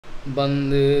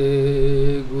वंदे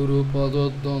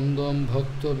गुरुपदद्वन्द्वं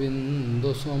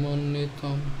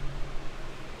भक्तबिन्दसमन्वितं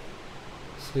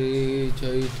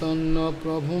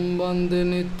श्रीचैतन्यप्रभुं वन्दे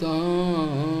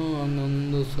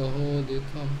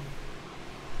नित्यानन्दसहोदितं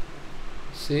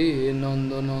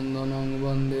श्रीनन्दनन्दनं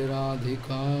वन्दे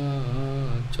राधिका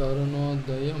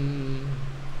चरणोदयं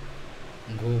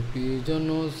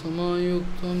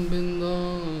गोपीजनसमायुक्तं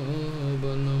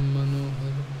बिन्दावनं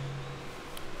मनोहरम्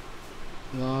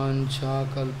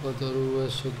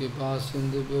वाञ्छाकल्पतरुश्च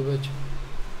कृपासिन्धुभ्यश्च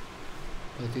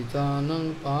पतितानां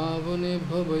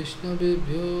पावनेभ्यो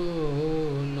वैष्णवेभ्यो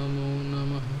नमो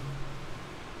नमः।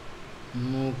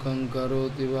 मूकं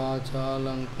करोति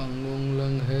वाचालं पङ्गुं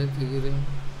लङ्घयति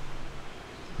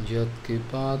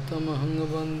यत्कृपातमहं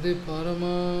वन्दे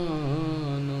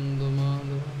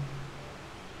परमानन्दमाधवं।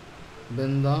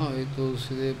 वृन्दावै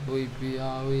तुलसीदेव वै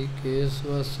पिया वै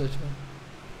केशवस्य च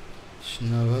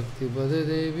कृष्ण भक्ति पदे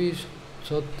देवी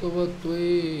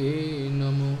सत्त्ववत्त्वयि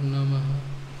नमो नमः।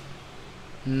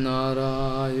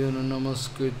 नारायण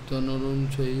नमस्कृत्य नरं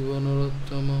चैव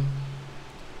नरोत्तमं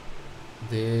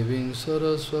देवीं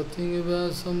सरस्वतीं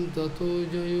व्यासं ततो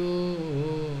जयो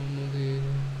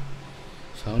मुदीरये।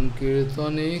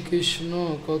 संकीर्तने कृष्ण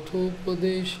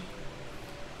कथोपदेश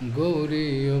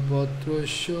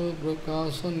गौरीयपत्रस्य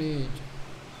प्रकाशने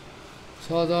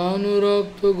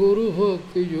सदानुरक्त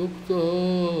गुरुभक्तियुक्त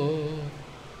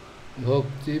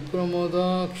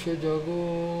भक्तिप्रमदाक्ष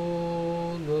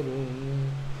जगोदरो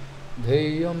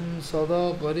धैर्यं सदा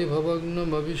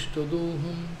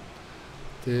परिभवग्नमभिष्टदोहं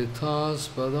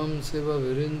तीर्थास्पदं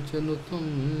शिवविरिञ्चनुतं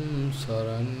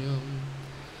शरण्यं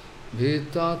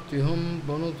भीतात्युहं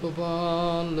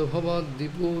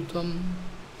प्रणतपालभवद्दिपूतं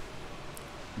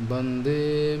वन्दे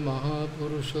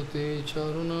महापुरुषते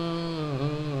चरुणारविन्दं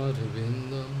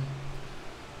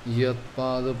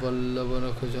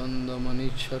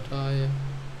यत्पादपल्लवनखचन्दमनिच्छटाय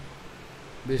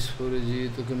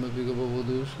विस्फुरजित किमपि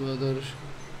गपवधू स्वदर्श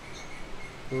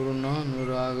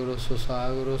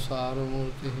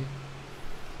पूर्णानुरागरससागरसारमूर्तिः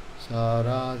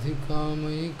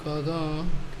साराधिकामयि कदा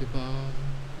कृपां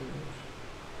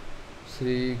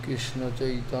श्रीकृष्ण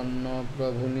चैतन्य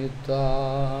प्रभु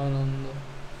नित्यानन्द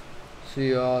श्री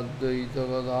अद्वैत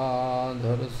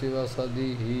गदाधर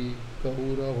शिवसदि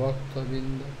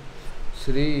गौरभक्तबिंद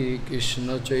श्री कृष्ण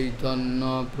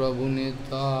चैतन्य प्रभु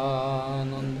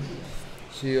नित्यानंद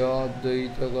श्री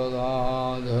अद्वैत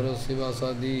गदाधर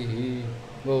शिवसदि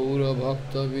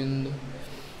गौरभक्तबिंद।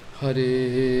 हरे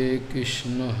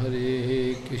कृष्ण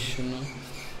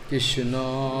कृष्ण कृष्ण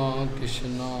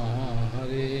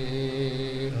हरे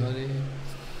हरे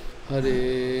हरे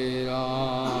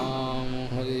राम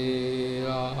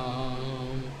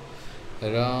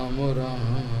राम राम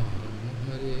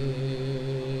हरे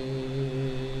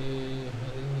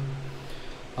हरे।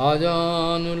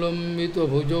 आजानुलंबित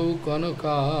भुजौ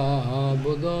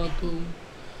कनकाबदातु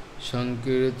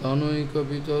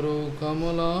संकीर्तनैकपितरौ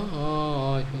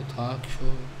कमलायताक्षो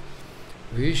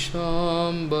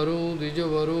विश्वाम्बरौ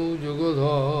द्विजवरौ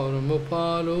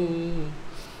जुगधर्मपालौ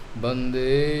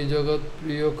वन्दे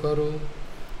जगत्प्रियकरो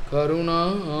करुणावतारो।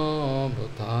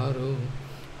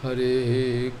 हरे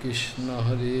कृष्ण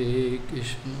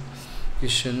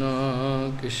कृष्ण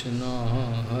कृष्ण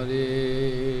हरे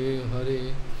हरे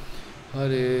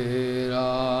हरे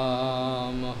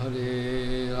राम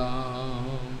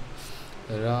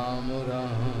राम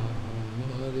राम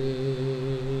हरे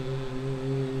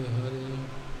हरे।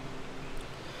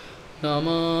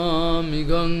 नमामि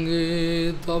गंगे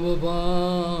तव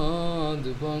पाद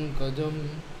पंकजं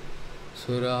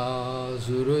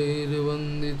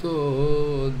सुरासुरैर्वन्दितो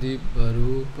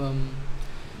दिव्यरूपं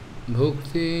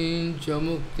भुक्तिं च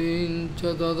मुक्तिं च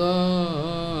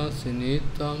ददासि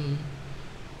नित्यं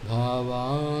भावानुरूपेण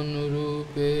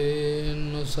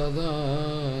सदा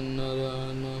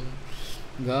नरानं।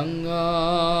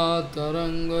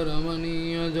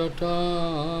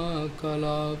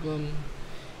 गङ्गातरङ्गरमणीयजटाकलापं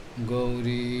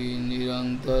गौरी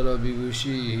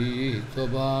निरन्तरविभूषी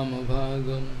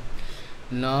त्ववामभागं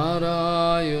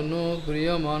नारायणो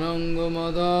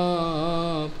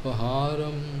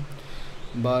प्रियमनङ्गमदापहारं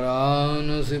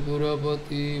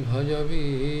वाराणसीपुरपति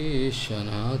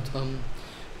भजवीशनाथं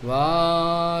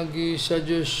वागीषजुष्वदने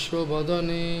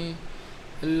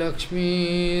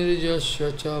लक्ष्मीर्यस्य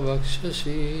च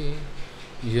वक्षसि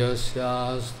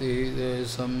यस्यास्ति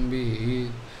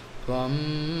संवित् त्वं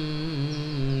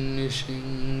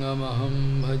नृसिंहमहं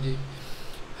भजे।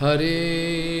 हरे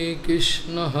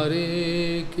Krishna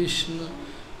Krishna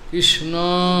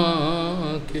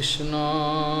Krishna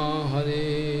Hare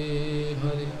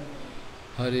Hare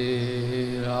Hare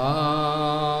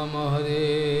Ram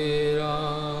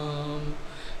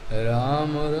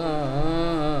Ram Ram,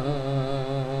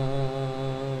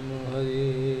 Hare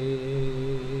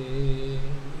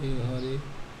Hare.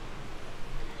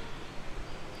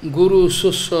 Guru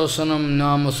Suswasanam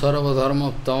Nama Sarva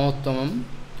Dharma Tamottamam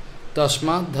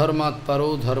Tasmat Dharmat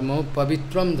Paro Dharmo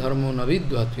Pavitram Dharmo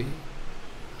Navidvati.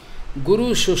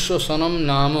 Guru Suswasanam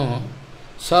Nama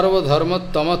Sarva Dharma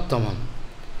Tamottamam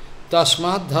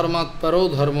Tasmat Dharmat Paro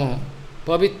Dharmo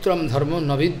Pavitram Dharmo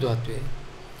Navidvati.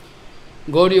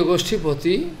 Gaudiya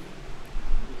Goshtipati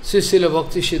Srila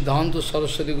Bhakti Siddhanta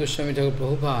Saraswat Goswami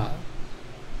Prabhupad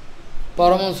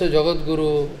Paramahansa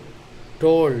Jagadguru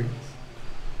told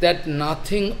that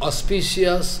nothing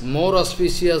auspicious, more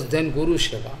auspicious than Guru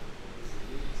Seva.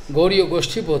 Gaudiya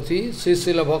Goshtipati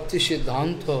Srila Bhakti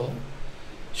Siddhanta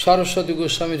Saraswat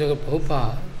Goswami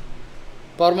Prabhupad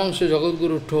Paramahansa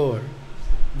Jagadguru told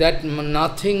that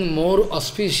nothing more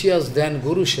auspicious than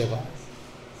Guru Seva.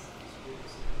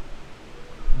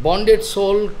 Bonded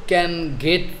soul can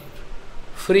get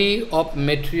free of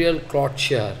material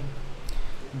torture.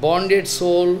 Bonded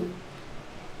soul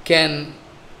can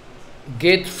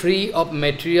get free of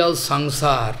material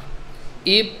sansar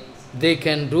if they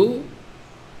can do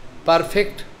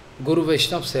perfect Guru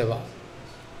Vaishnava Seva.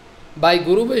 By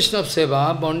Guru Vaishnava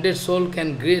Seva, bonded soul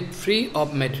can get free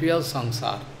of material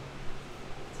sansar.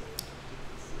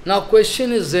 Now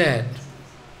question is that,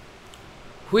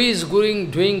 who is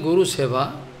doing Guru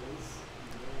Seva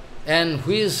and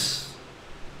who is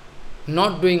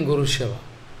not doing Guru Seva?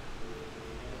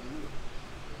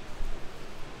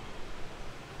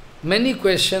 Many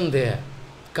questions there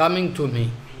coming to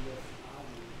me.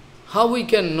 How we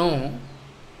can know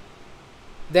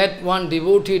that one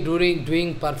devotee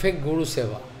doing perfect Guru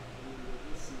Seva?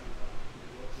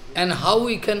 And how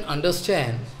we can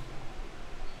understand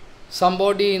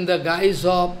somebody in the guise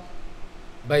of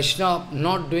Vaishnava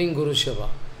not doing Guru Seva,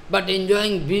 but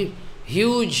enjoying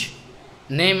huge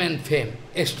name and fame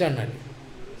externally?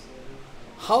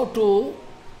 How to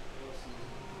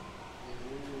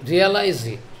realize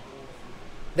it?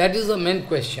 That is the main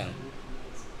question.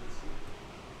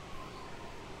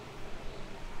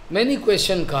 Many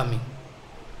questions coming.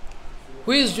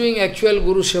 Who is doing actual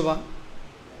Guru Seva?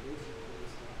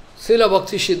 Srila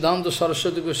Bhakti Siddhanta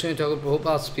Saraswati Goswami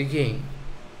Prabhupada speaking,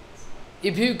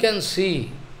 if you can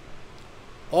see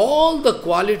all the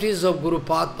qualities of Guru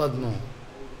Padma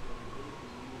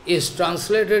is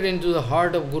translated into the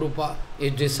heart of Guru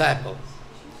his disciple.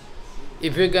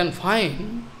 If you can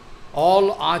find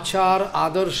all achar,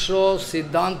 adarsha,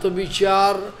 siddhanta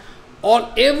vichar,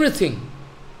 all everything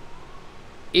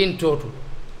in total.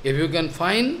 If you can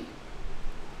find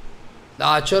the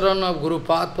acharan of Guru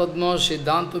Padma,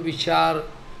 siddhanta vichar,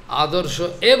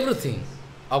 adarsha, everything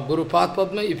of Guru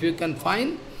Padma, if you can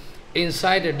find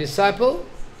inside a disciple,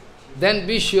 then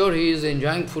be sure he is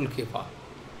enjoying full kripa.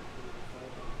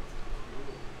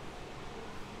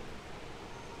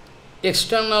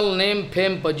 External name,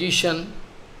 fame, position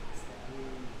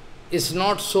is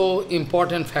not so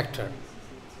important factor.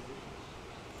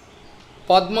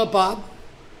 Padmapad,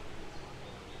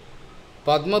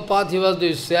 he was the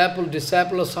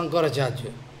disciple of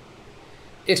Shankaracharya.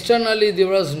 Externally there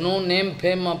was no name,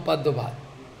 fame of Padmapad.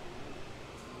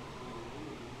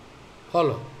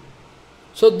 Follow.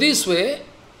 So this way,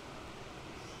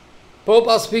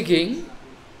 Prabhupada speaking,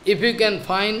 if you can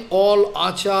find all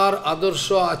achar,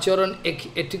 adarsha, acharan,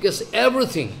 etiquette,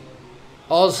 everything,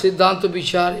 all siddhanta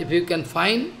vichar, if you can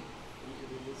find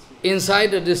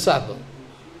inside a disciple,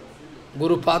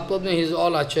 Guru Padma is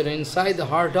all acharan inside the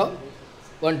heart of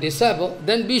one disciple,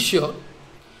 then be sure,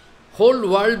 whole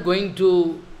world going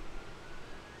to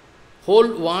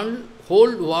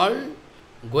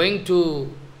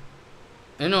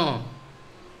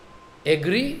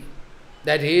agree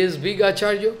that he is big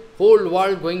acharya, whole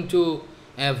world going to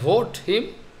vote him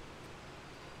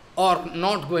or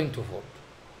not going to vote.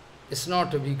 It's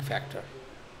not a big factor.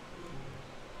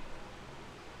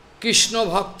 Krishna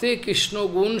Bhakti, Krishna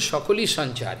Gun, Shakali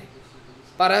Sanchari.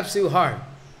 Perhaps you heard.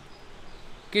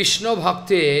 Krishna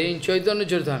Bhakti in Chaitanya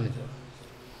Charitamrita.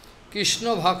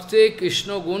 Krishna Bhakti,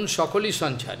 Krishna Gun, Shakali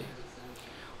Sanchari.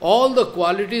 All the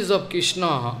qualities of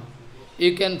Krishna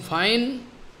you can find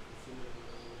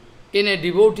in a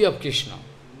devotee of Krishna.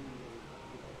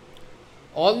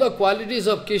 All the qualities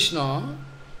of Krishna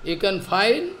you can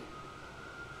find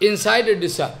inside a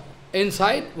disciple,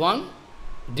 inside one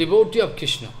devotee of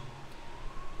Krishna.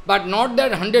 But not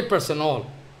that 100% all.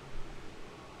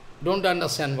 Don't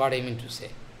understand what I mean to say.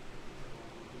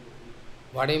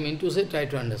 What I mean to say, try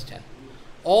to understand.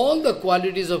 All the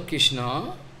qualities of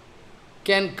Krishna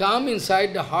can come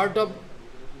inside the heart of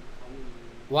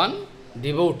one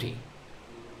devotee.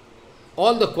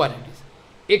 All the qualities.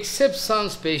 except some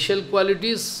special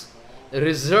qualities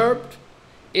reserved,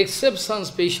 except some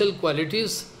special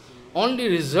qualities only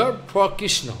reserved for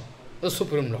Krishna, the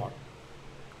Supreme Lord.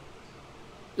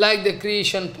 Like the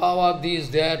creation power, this,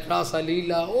 that, Rasa,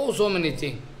 Leela, oh, so many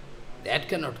things. That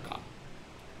cannot come.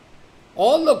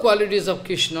 All the qualities of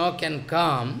Krishna can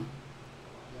come,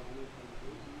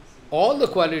 all the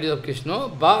qualities of Krishna,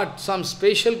 but some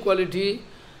special quality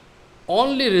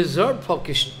only reserved for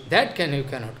Krishna. That you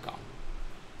cannot come.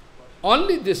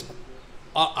 Only this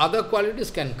or other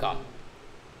qualities can come.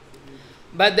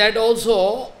 But that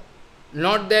also,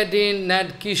 not that in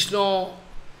that Krishna,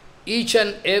 each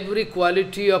and every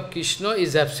quality of Krishna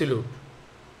is absolute.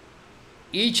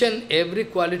 Each and every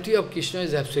quality of Krishna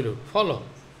is absolute. Follow.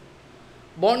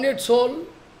 Bonded soul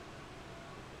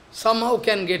somehow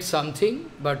can get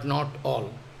something, but not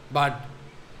all. But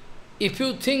if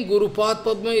you think Guru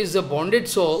Padma is a bonded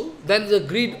soul, then it's a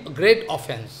great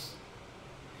offense.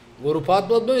 Guru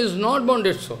Padma is not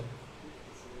bonded soul.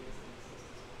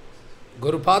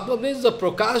 Guru Padma is the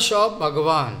prakash of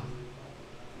Bhagavan.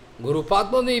 Guru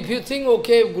Padma, if you think,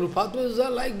 okay, Guru Padma is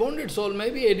like bonded soul,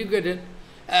 maybe educated,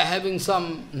 having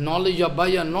some knowledge of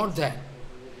bhajan, not that.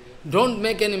 Don't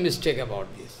make any mistake about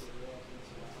this.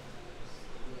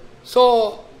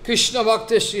 So, Krishna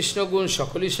Bhakti Krishna Gun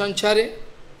Shakali Sanchare,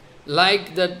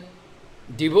 like the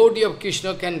devotee of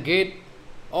Krishna can get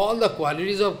all the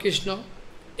qualities of Krishna,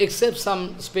 except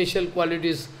some special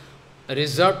qualities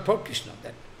reserved for Krishna.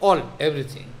 That all,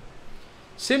 everything.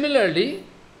 Similarly,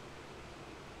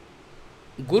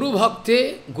 Guru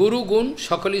Bhakti, Guru Gun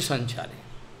Shakali Sanchare.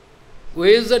 Who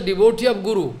is the devotee of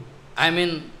Guru?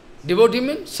 Devotee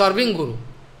means serving Guru.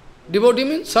 Devotee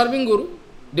means serving Guru.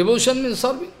 Devotion means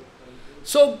serving.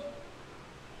 So,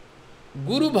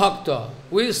 Guru Bhakta,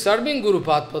 who is serving Guru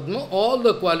Padma, all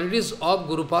the qualities of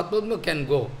Guru Padma can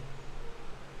go.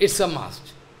 It's a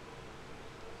must.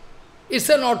 It's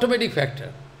an automatic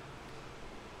factor.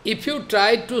 If you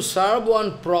try to serve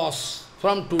one pros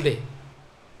from today,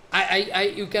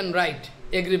 you can write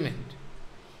agreement.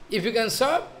 If you can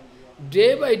serve,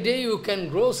 day by day you can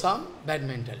grow some bad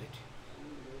mentality.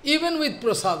 Even with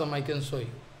prasadam, I can show you.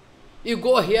 You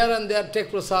go here and there,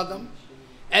 take prasadam,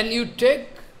 and you take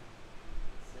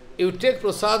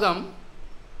prasadam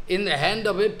in the hand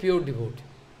of a pure devotee.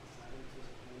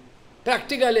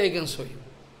 Practically I can show you.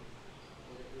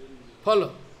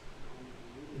 Follow.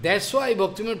 That's why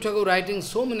Bhaktivinoda Thakur writing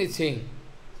so many things,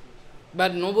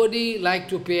 but nobody like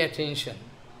to pay attention.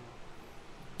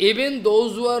 Even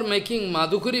those who are making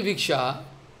Madhukari Bhiksha,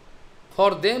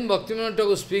 for them Bhaktivinoda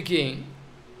Thakur speaking,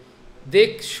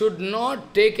 they should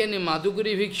not take any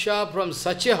Madhukari Bhiksha from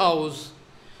such a house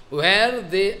where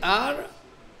they are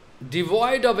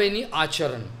devoid of any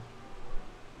acharan.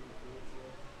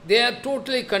 They are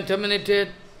totally contaminated,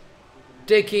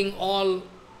 taking all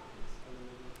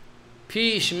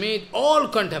fish, meat, all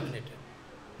contaminated.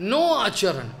 No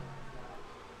acharan.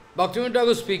 Bhaktivinoda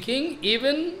Thakur speaking,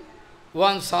 even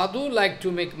one sadhu like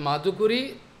to make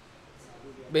Madhukari,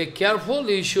 be careful,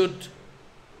 he should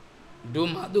do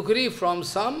Madhukari from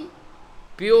some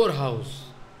pure house.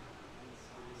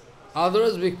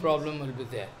 Otherwise big problem will be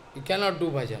there. You cannot do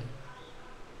bhajan.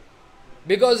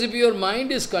 Because if your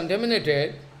mind is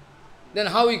contaminated, then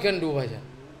how you can do bhajan?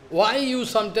 Why you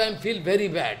sometimes feel very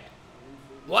bad?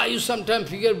 Why you sometimes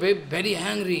feel very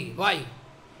angry? Why?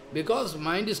 Because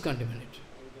mind is contaminated.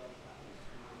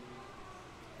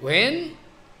 When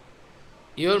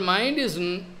your mind is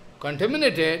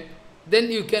contaminated,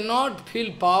 then you cannot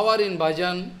feel power in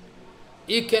bhajan,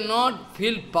 you cannot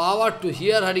feel power to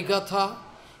hear Harikatha.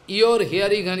 Your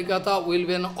hearing Harikatha will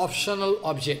be an optional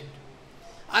object.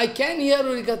 I can hear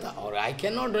Harikatha or I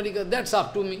cannot Harikatha, that's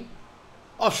up to me.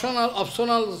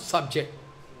 Optional subject.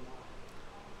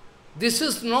 This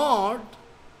is not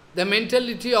the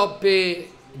mentality of a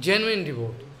genuine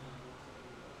devotee.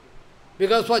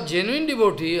 Because for genuine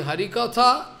devotee,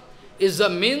 Harikatha is the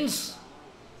means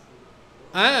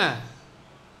of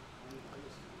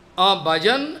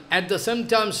bhajan, at the same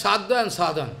time sadhya and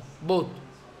sadhan, both.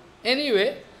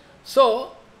 Anyway,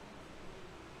 so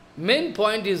main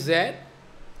point is that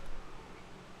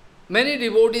many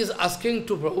devotees asking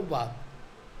to Prabhupada,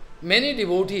 many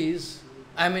devotees,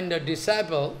 the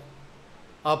disciple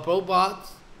of Prabhupada,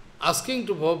 asking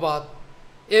to Prabhupada,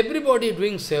 everybody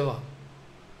doing seva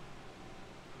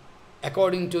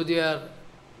according to their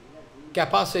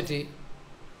capacity,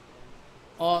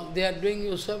 or they are doing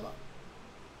your seva.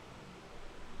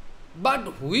 But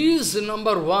who is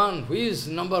number one? Who is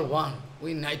number one?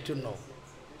 We need to know.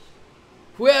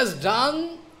 Who has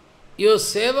done your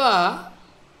seva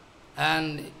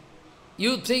and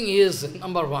you think he is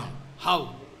number one?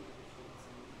 How?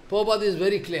 Prabhupada is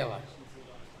very clever.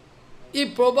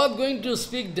 If Prabhupada going to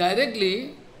speak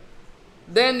directly,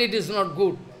 then it is not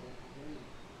good.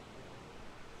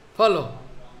 Follow.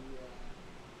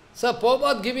 So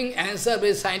Prabhupada giving answer,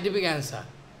 very scientific answer.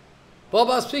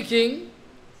 Prabhupada speaking,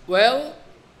 well,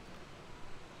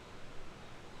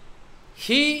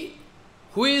 he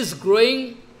who is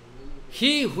growing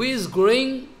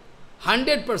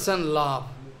 100% love,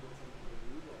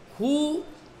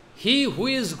 he who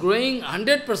is growing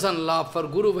 100% love for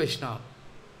Guru Vaishnava,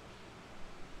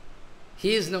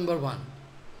 he is number one.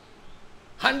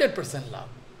 100% love.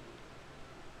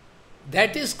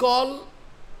 That is called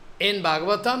in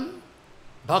Bhagavatam,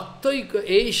 Bhaktoika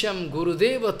Esham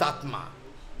Gurudeva Tatma.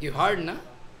 You heard, na?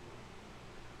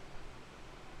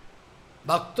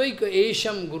 Bhaktoika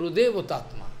Esham Gurudeva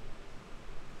Tatma.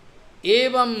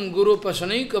 Evam Guru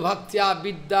Pasanaika Bhaktya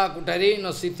Vidya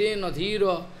Kutarena Sitena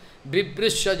Dhira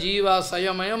Viprisya Jiva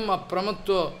Sayamayam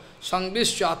Apramatva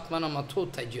Sangvisya Atmana Matho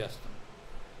Tajyastam.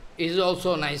 Is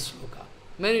also a nice sloka.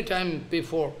 Many times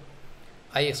before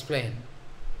I explained.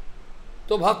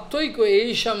 So Bhaktoiko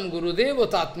Esham Gurudeva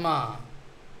Tatma.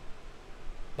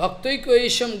 Bhaktoiko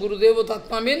Esham Gurudeva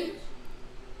Tatma means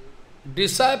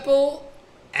disciple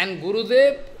and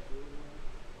Gurudev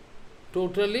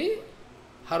totally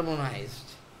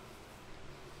harmonized.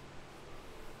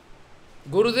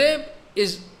 Gurudev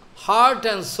is heart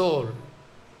and soul.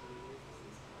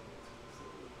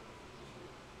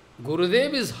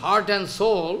 Gurudev is heart and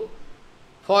soul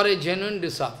for a genuine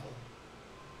disciple.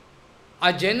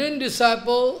 A genuine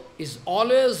disciple is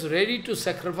always ready to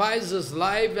sacrifice his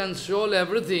life and soul,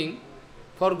 everything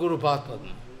for Guru Padma.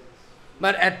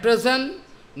 But at present,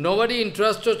 nobody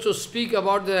interested to speak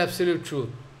about the absolute truth.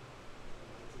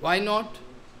 Why not?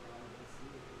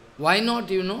 Why not,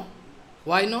 you know?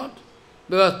 Why not?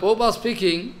 Because Prabhupada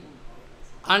speaking,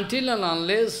 until and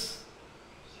unless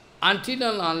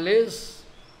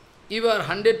you are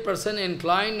 100%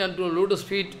 inclined unto lotus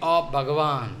feet of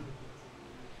Bhagavan,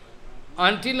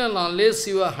 until and unless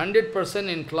you are 100%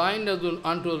 inclined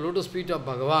unto the lotus feet of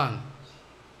Bhagavan,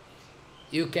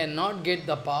 you cannot get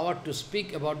the power to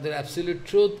speak about the absolute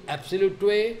truth, absolute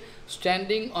way,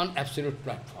 standing on absolute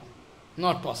platform.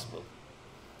 Not possible.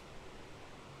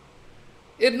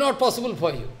 It's not possible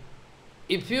for you.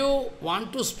 If you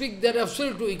want to speak that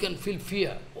absolute truth, you can feel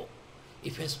fear. Oh,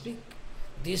 if I speak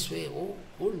this way, oh,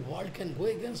 whole world can go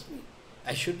against me.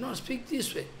 I should not speak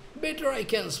this way. Better I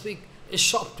can speak a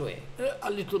soft way,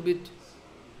 a little bit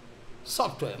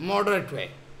soft way, moderate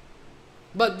way.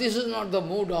 But this is not the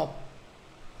mood of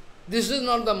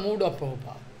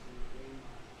Prabhupada.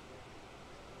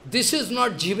 This is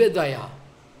not Jivedaya.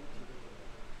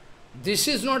 This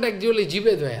is not actually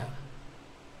Jivedaya.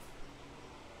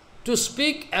 To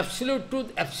speak absolute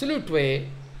truth, absolute way,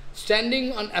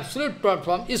 standing on absolute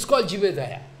platform is called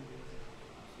Jivedaya.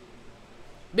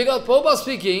 Because Prabhupada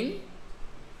speaking,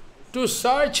 to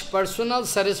search personal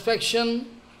satisfaction,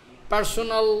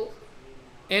 personal,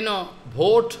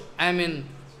 vote,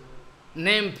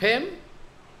 name, fame,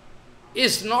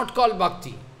 is not called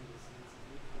bhakti.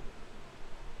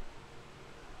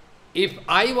 If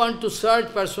I want to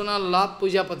search personal love,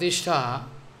 puja, pratishtha,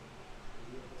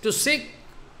 to seek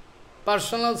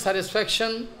personal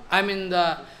satisfaction,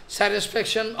 the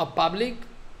satisfaction of public,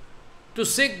 to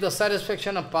seek the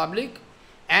satisfaction of public,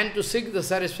 and to seek the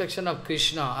satisfaction of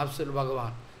Krishna, absolute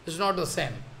Bhagavan. It's not the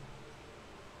same.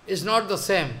 It's not the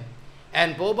same.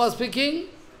 And Prabhupada speaking,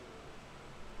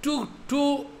 to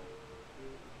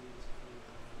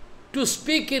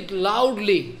speak it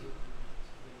loudly,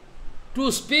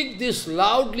 to speak this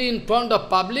loudly in front of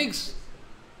publics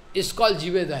is called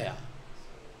Jivedaya.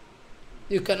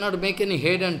 You cannot make any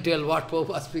head and tail what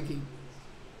Prabhupada is speaking.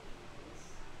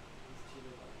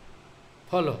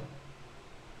 Follow.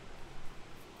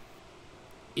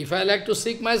 If I like to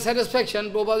seek my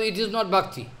satisfaction, Prabhupada, it is not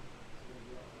bhakti.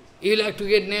 You like to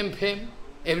get name, fame,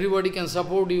 everybody can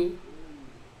support you.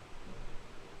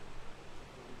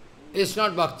 It's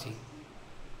not bhakti.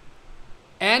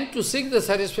 And to seek the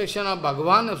satisfaction of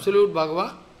Bhagavan, absolute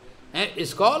Bhagavan,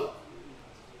 is called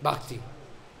bhakti.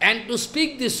 And to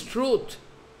speak this truth,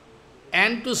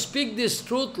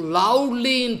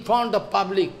 loudly in front of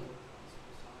public,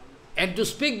 and to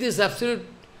speak this absolute,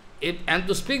 and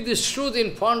to speak this truth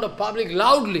in front of public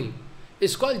loudly,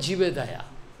 is called Jivedaya.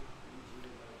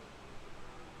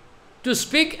 To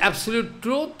speak absolute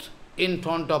truth in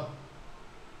front of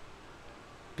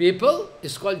people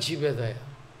is called Jivedaya.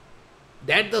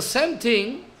 That the same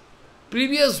thing,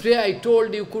 previous day I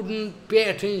told you couldn't pay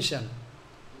attention.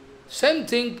 Same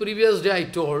thing previous day I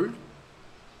told,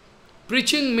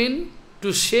 preaching means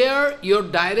to share your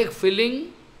direct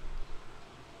feeling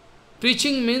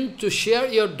Preaching means to share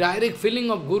your direct feeling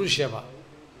of Guru Seva.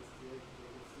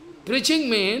 Preaching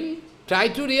means, try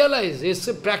to realize, it's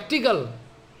a practical.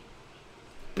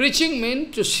 Preaching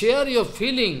means to share your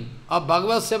feeling of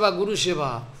Bhagavad Seva, Guru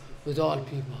Seva with all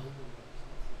people.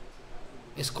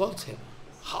 It's called Seva.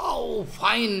 How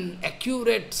fine,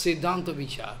 accurate Siddhanta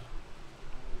Vichar.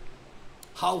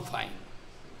 How fine.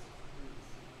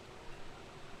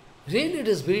 Really it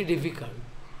is very difficult.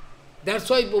 That's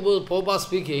why Prabhupada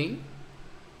speaking,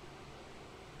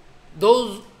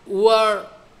 those who are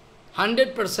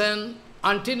 100%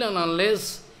 until and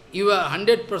unless you are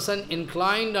 100%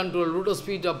 inclined unto the lotus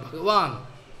feet of Bhagavan,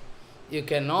 you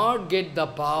cannot get the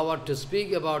power to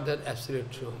speak about that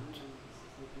absolute truth.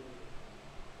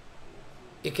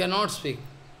 You cannot speak.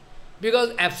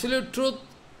 Because absolute truth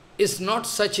is not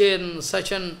such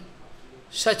an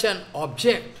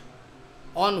object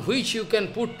on which you can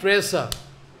put pressure.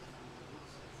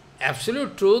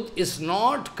 Absolute truth is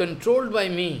not controlled by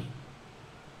me.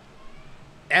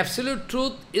 Absolute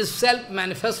truth is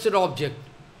self-manifested object.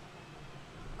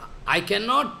 I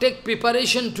cannot take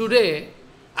preparation today.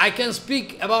 I can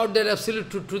speak about that absolute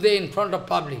truth today in front of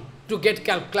public to get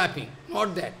clapping.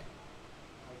 Not that.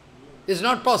 It's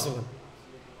not possible.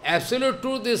 Absolute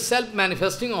truth is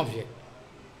self-manifesting object.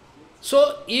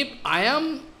 So, if I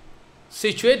am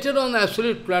situated on the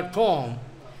absolute platform,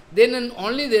 then and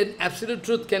only then absolute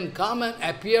truth can come and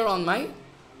appear on my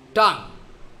tongue.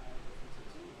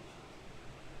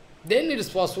 Then it is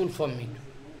possible for me.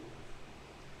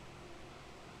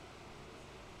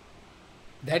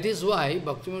 That is why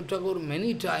Bhaktivinoda Thakur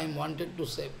many times wanted to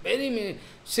say very many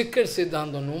secret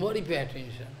Siddhanta, nobody pay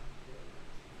attention.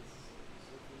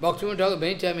 Bhaktivinoda Thakur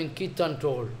many times in Kirtan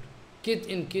told,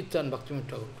 in Kirtan Bhaktivinoda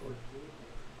Thakur told.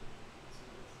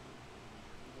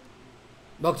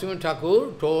 Bhaktivinoda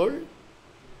Thakur told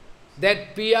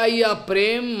that Piyaya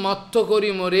Prem Matto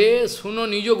Kori More Suno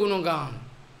Nijo Gunogan.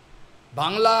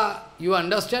 Bangla, you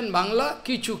understand Bangla?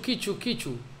 Kichu, kichu,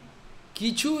 kichu.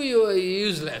 Kichu, you are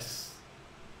useless.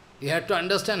 You have to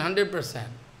understand 100%.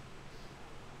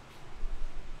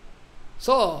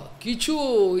 So,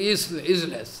 kichu is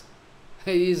useless.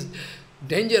 He is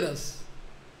dangerous.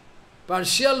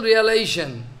 Partial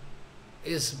realization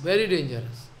is very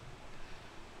dangerous.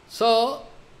 So,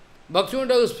 Bhaktivinoda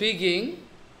Thakur is speaking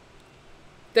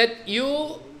that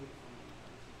you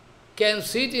can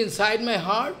sit inside my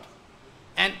heart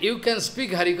and you can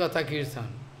speak Harikatha Kirtan.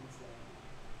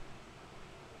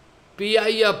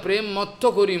 Piyaya Prem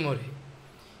Matto Kori More.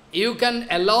 You can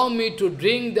allow me to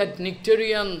drink that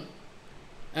nectarian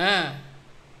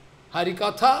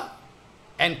Harikatha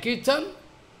and Kirtan.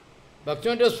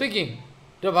 Bhaktivinoda is speaking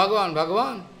to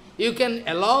Bhagavan, you can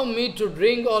allow me to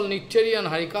drink all nectarian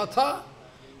Harikatha.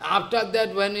 After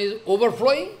that, when it is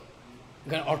overflowing, it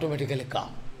can automatically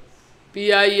come.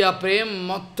 Piyaya Prem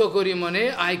Matto Kori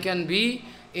Mone, I can be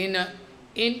in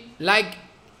like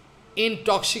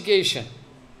intoxication.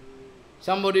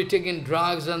 Somebody taking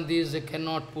drugs and these, they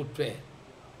cannot put prayer.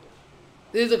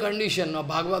 This is the condition of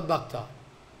Bhagavad Bhakta.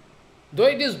 Though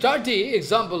it is dirty,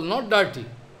 example, not dirty.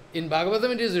 In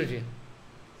Bhagavatam it is written.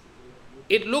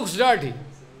 It looks dirty.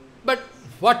 But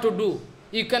what to do?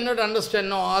 You cannot understand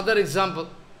no other example.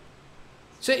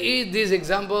 So this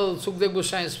example, Sukdev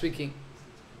Goswami is speaking.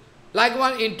 Like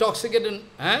one intoxicated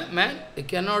man, he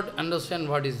cannot understand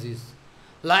what is this.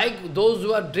 Like those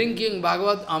who are drinking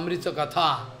Bhagavad Amrita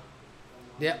Katha,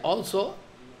 they are also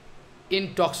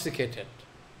intoxicated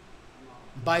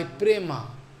by prema.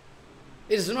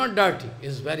 It is not dirty, it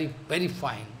is very, very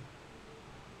fine.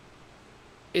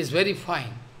 It is very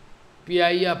fine.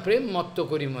 Piyaya prem matto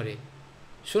kori more.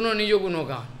 Suno nijo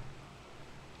gunogan.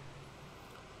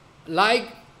 Like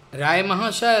Rai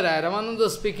Mahashaya, Rai Ramananda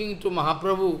speaking to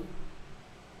Mahaprabhu,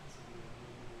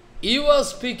 you are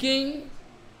speaking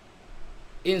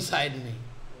inside me.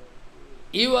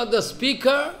 You are the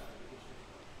speaker,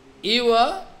 you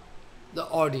are the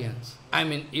audience. I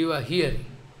mean, you are hearing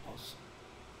also.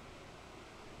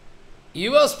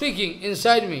 You are speaking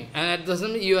inside me, and at the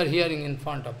same time you are hearing in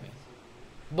front of me.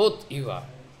 Both you are.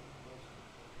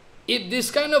 If this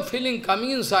kind of feeling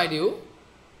coming inside you,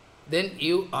 then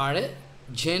you are a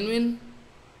genuine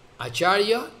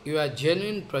acharya, you are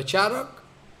genuine pracharak.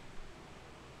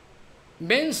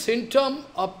 Main symptom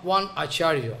of one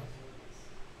acharya.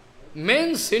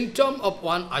 Main symptom of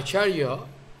one acharya,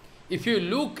 if you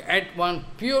look at one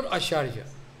pure acharya,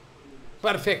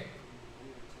 perfect,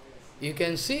 you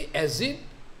can see as if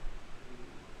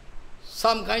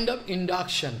some kind of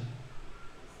induction,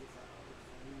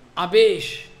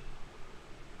 avesh,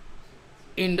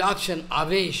 induction,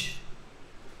 avesh.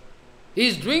 He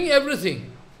is doing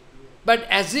everything. but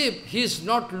as if he is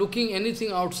not looking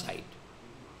anything outside.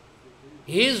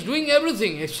 He is doing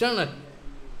everything externally,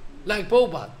 like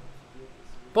Prabhupada.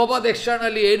 Prabhupada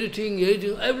externally editing,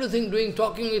 everything doing,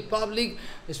 talking with public,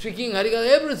 speaking ХариКатха,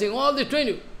 everything, all the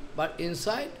 20. But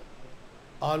inside,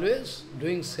 always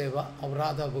doing seva of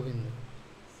Radha Govinda.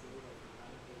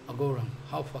 Gauranga,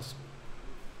 how possible?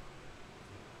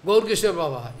 Gaur Kishore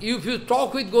Baba. If you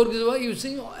talk with Gaur Kishore Baba, you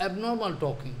see abnormal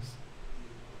talkings.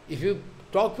 If you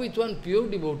talk with one pure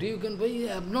devotee, you can be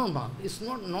abnormal. It's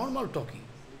not normal talking.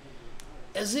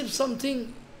 As if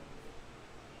something,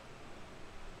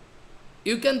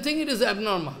 you can think it is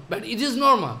abnormal, but it is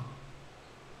normal.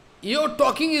 Your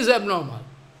talking is abnormal.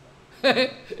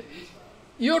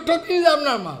 Your talking is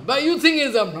abnormal, but you think it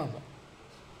is abnormal.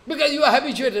 Because you are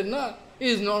habituated, no? It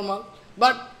is normal.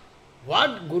 But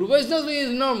what Guru Vaishnava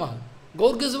is normal.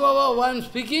 Gaur Kishore Baba, when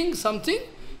speaking something,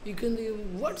 you can think,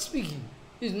 what speaking?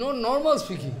 It's not normal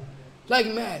speaking, like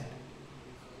mad.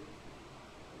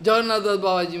 Jagannath Das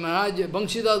Babaji Maharaj,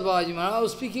 Banshidas Babaji Maharaj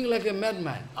was speaking like a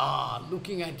madman.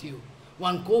 Looking at you.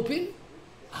 One copin,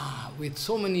 with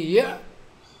so many hair.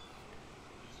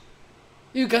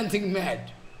 You can think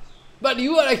mad. But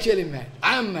you are actually mad.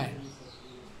 I am mad.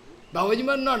 Babaji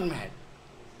Maharaj not mad.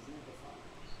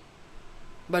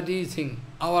 But you think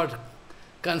our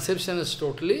conception is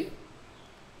totally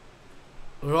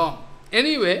wrong.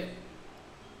 Anyway,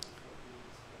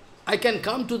 I can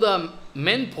come to the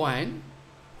main point.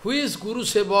 Who is Guru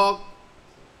Sevak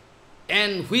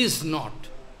and who is not?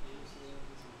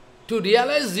 To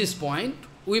realize this point,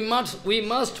 we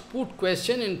must put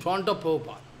question in front of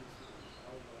Prabhupada.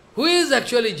 Who is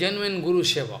actually genuine Guru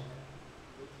Sevak?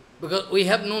 Because we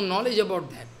have no knowledge about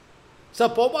that. So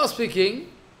Prabhupada speaking,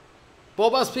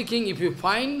 if you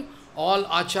find all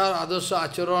achar, adasya,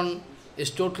 acharan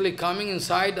is totally coming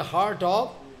inside the heart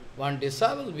of one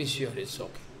disciple, be sure it's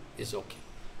okay. It's okay.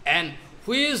 And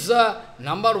who is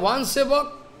number one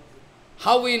sevak?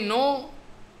 How we know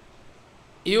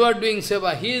you are doing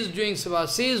seva, he is doing seva,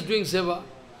 she is doing seva?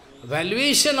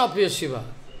 Valuation of your seva.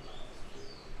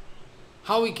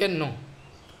 How we can know?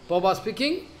 Prabhupada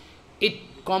speaking, it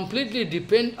completely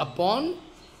depends upon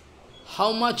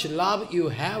how much love you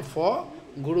have for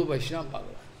Guru Vaishnava Bhagavan.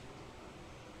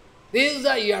 This is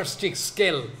the yardstick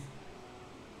scale.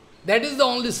 That is the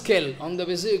only scale on the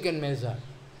basis you can measure.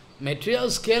 Material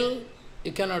scale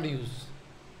you cannot use.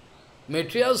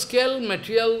 Material scale,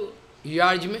 material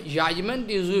judgment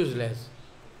is useless.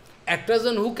 At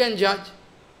present, who can judge?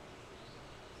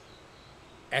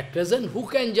 At present, who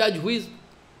can judge? Who is?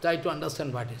 Try to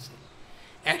understand what I say.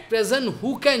 At present,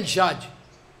 who can judge?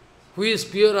 Who is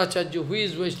pure Acharya? Who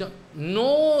is Vaishnava?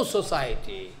 No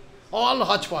society. All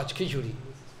hodgepodge, khichuri.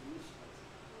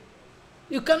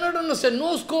 You cannot understand.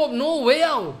 No scope, no way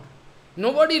out.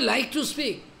 Nobody like to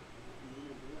speak.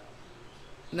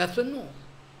 That's why no.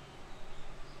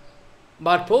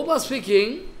 But Prabhupada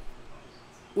speaking,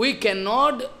 we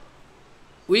cannot,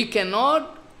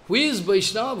 who is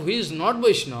Vaishnava, who is not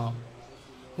Vaishnava,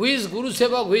 who is Guru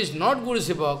Sevak, who is not Guru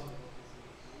Sevak,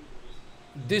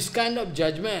 this kind of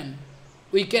judgment,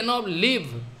 we cannot live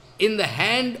in the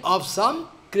hand of some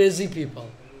crazy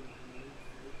people.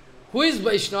 Who is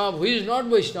Vaishnava, who is not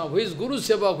Vaishnava, who is Guru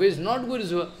Sevak, who is not Guru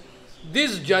Sevak,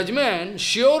 this judgment,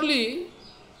 surely,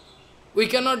 we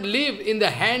cannot live in the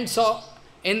hands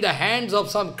of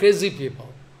some crazy people.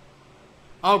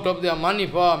 Out of their money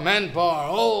power, manpower,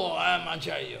 oh, I am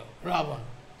Acharya, Ravan.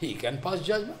 He can pass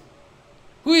judgment.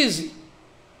 Who is he?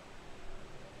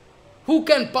 Who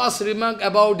can pass remark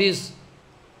about his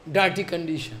dirty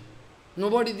condition?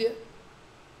 Nobody there.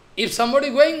 If somebody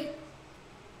going,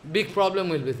 big problem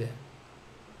will be there.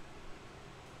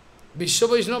 Vishwa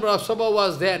Vaishnava Rasabha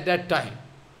was there at that time.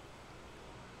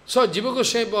 So Jiva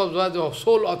Goswami was the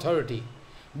sole authority.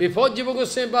 Before Jiva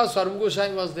Goswami, Sarva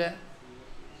Goswami was there.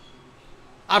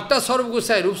 After Sarva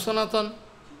Goswami, Rup Sanatan.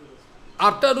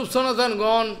 After Rup Sanatan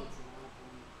gone,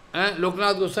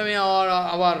 Loknath Goswami or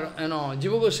our,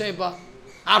 Jiva Goswami.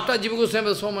 After Jiva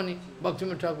Goswami, so many, Bhakti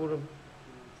Thakur.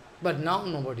 But now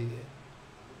nobody there.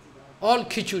 All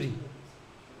khichuri.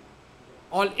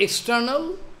 All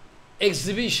external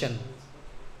exhibition.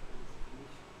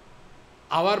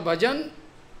 Our bhajan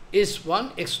is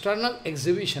one external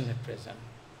exhibition at present.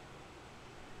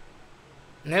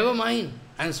 Never mind,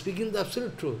 I am speaking the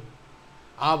absolute truth.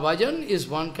 Our bhajan is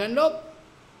one kind of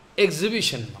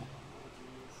exhibition now.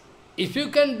 If you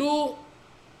can do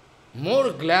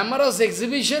more glamorous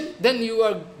exhibition, then you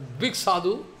are big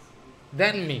sadhu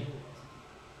than me.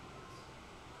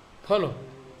 Follow?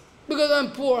 Because I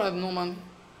am poor, I have no money.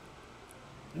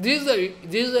 This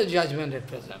is the judgment at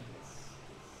present.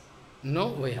 No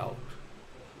way out.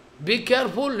 Be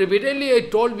careful, repeatedly I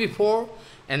told before,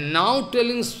 and now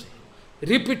telling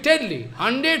repeatedly,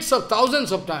 hundreds of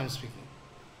thousands of times speaking.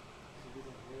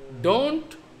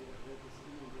 Don't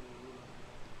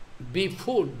be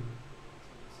fool.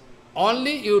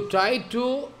 Only you try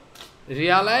to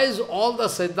realize all the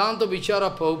Siddhanta Vichara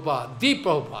of Prabhupada, the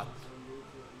Prabhupada.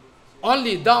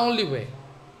 The only way.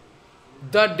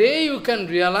 The day you can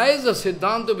realize the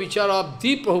Siddhanta Vichara of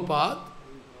the Prabhupada,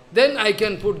 then I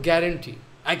can put guarantee.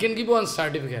 I can give one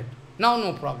certificate. Now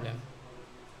no problem.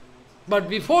 But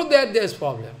before that there is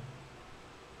problem.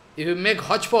 If you make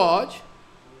hodgepodge,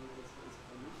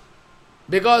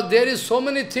 because there is so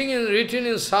many things written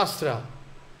in Shastra,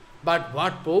 but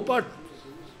what Prabhupada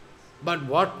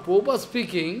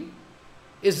speaking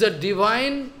is the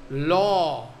divine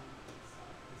law.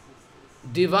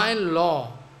 Divine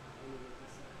law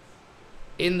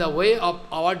in the way of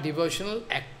our devotional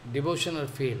act, devotional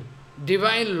field.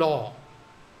 Divine law.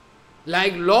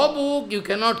 Like law book, you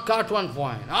cannot cut one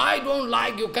point. I don't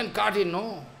like, you can cut it.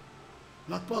 No,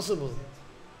 not possible.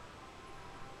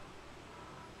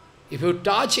 If you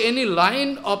touch any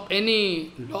line of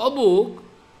any law book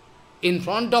in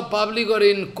front of public or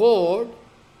in court,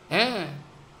 you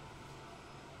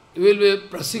will be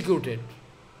prosecuted.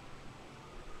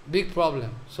 Big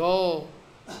problem. So,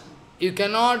 you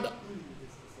cannot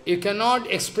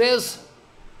express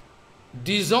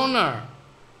dishonor,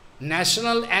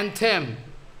 national anthem.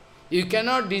 You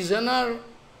cannot dishonor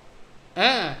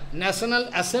National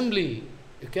Assembly.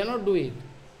 You cannot do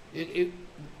it.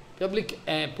 Public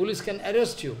police can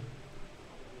arrest you.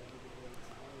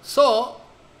 So,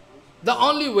 the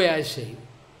only way I say,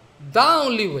 the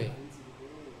only way,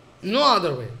 no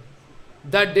other way.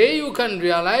 The day you can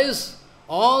realize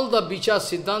all the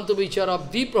Siddhanta Vichara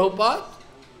of the Prabhupada,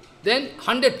 then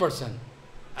 100%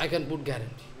 I can put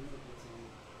guarantee.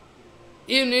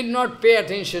 You need not pay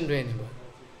attention to anybody.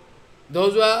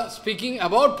 Those who are speaking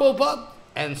about Prabhupada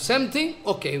and same thing,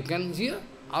 okay, you can hear.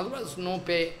 Otherwise,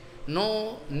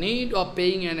 no need of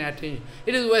paying any attention.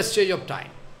 It is wastage of time.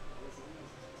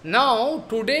 Now,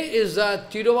 today is the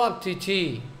Tirobhav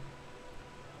tithi.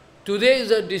 Today is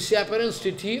the disappearance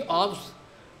tithi of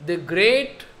the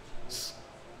great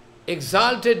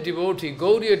exalted devotee,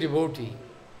 Gaudiya devotee,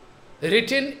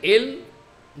 written in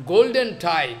golden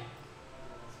type,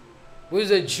 who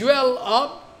is a jewel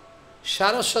of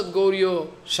Saraswat Gaudiya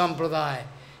Sampradaya.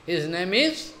 His name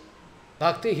is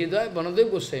Bhakti Hridoy Bon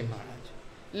Goswami Maharaj.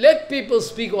 Let people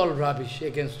speak all rubbish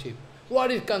against him.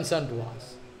 What is concerned to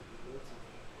us?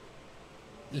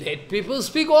 Let people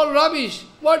speak all rubbish.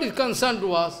 What is concerned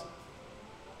to us?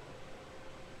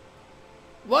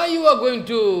 Why you are going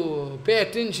to pay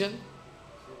attention?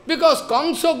 Because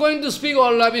Kamsa going to speak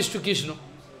all rubbish to Krishna.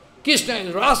 Krishna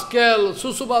is rascal,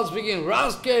 Susubal speaking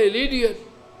rascal, idiot.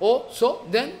 Oh, so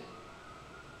then?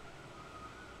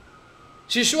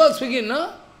 Shishwal speaking,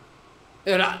 no?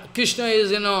 Krishna is,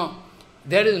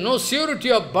 there is no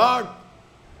surety of birth.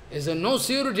 There is no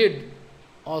surety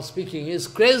of speaking. He is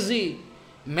crazy,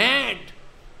 mad.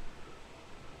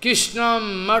 Krishna,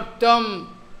 Martam,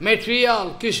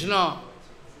 material, Krishna.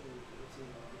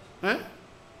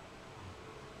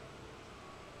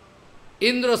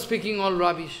 Indra speaking all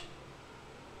rubbish.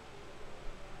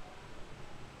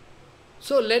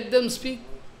 So let them speak.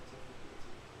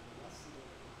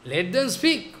 Let them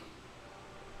speak.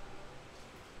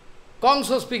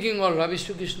 Kamsa speaking all rubbish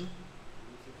to Krishna.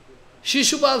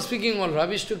 Shishupal speaking all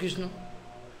rubbish to Krishna.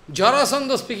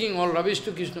 Jarasandha speaking all rubbish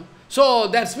to Krishna. So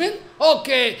that's mean,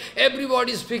 okay,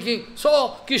 everybody is speaking,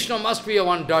 so Krishna must be a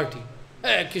one dirty.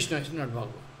 Krishna is not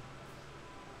Bhagavan.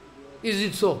 Is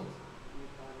it so?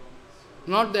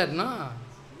 Not that, nah.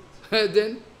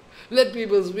 Then let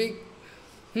people speak.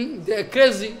 They are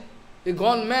crazy. They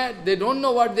gone mad. They don't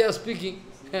know what they are speaking.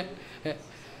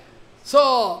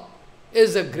 So,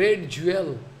 is a great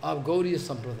jewel of Gaudiya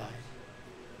Sampradaya.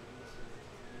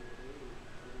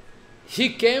 He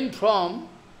came from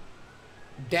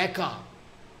Dhaka.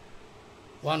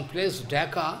 One place,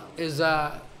 Dhaka, is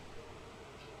a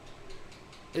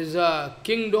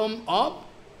kingdom of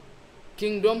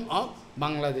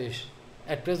Bangladesh.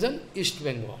 At present, East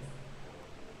Bengal.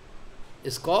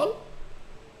 It's called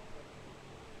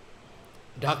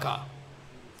Dhaka.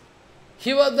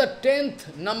 He was the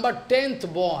number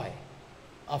 10th boy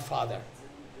of father.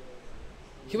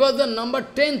 He was the number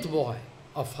 10th boy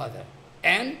of father.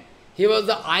 And he was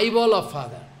the eyeball of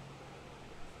father.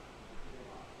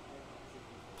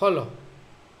 Follow?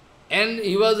 And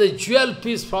he was a jewel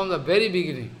piece from the very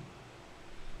beginning.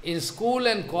 In school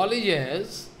and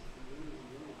colleges,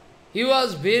 he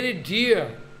was very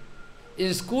dear.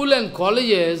 In school and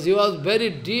colleges, he was very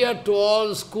dear to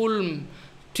all school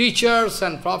teachers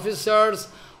and professors,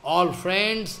 all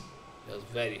friends. He was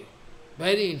very,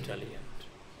 very intelligent.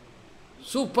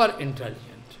 Super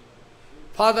intelligent.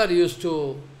 Father used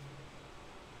to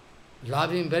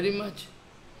love him very much.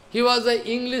 He was an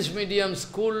English medium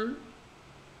school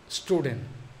student.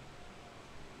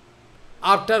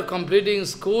 After completing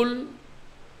school,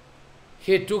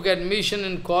 he took admission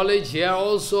in college. Here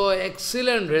also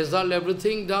excellent result,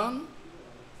 everything done.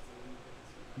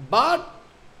 But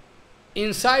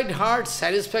inside heart,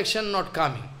 satisfaction not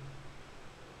coming.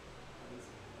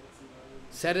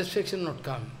 Satisfaction not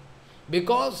coming.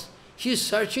 Because he is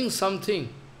searching something.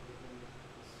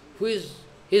 He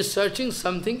is searching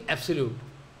something absolute,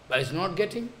 but is not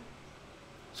getting.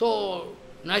 So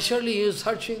naturally he is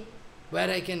searching where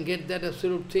I can get that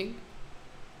absolute thing.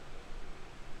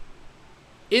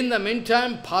 In the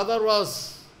meantime, father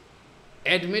was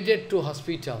admitted to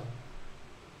hospital.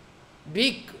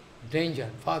 Big danger,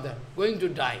 father, going to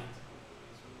die.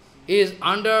 He is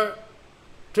under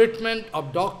treatment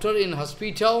of doctor in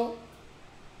hospital.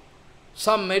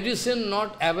 Some medicine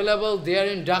not available there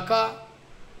in Dhaka.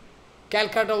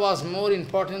 Calcutta was more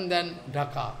important than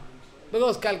Dhaka.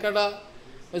 Because Calcutta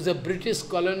was a British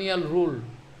colonial rule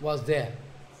was there.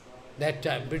 That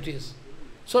time, British.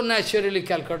 So naturally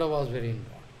Calcutta was very important.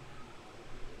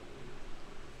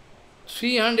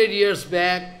 300 years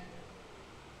back,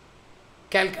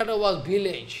 Calcutta was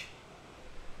village.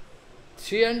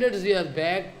 300 years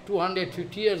back,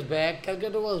 250 years back,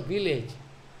 Calcutta was village,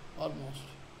 almost.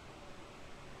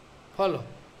 Follow?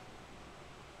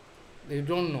 They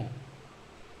don't know.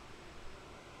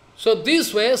 So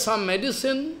this way, some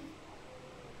medicine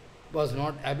was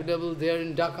not available there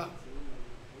in Dhaka.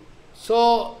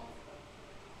 So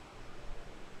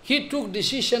he took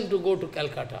decision to go to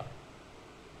Calcutta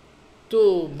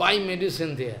to buy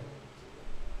medicine there.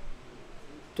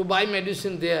 To buy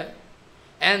medicine there.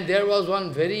 And there was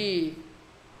one very,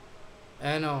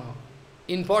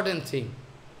 important thing.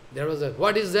 There was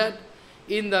what is that?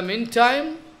 In the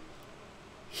meantime,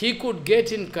 he could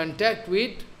get in contact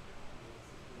with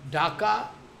Dhaka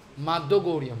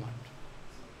Gaudiya Math.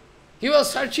 He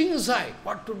was searching inside,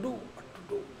 what to do.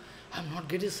 I am not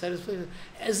getting satisfied,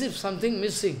 as if something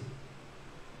missing.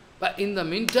 But in the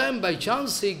meantime, by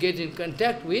chance, he get in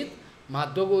contact with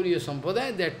Gaudiya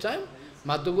Sampradaya. That time,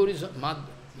 Gaudiya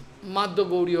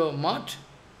Math,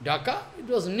 Dhaka, it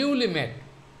was newly made.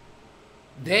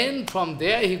 Then from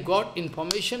there he got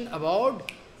information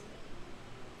about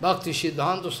Bhakti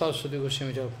Siddhanta Saraswat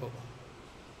Prabhupad.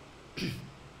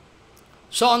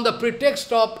 So on the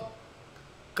pretext of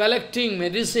collecting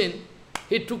medicine,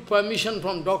 he took permission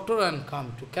from doctor and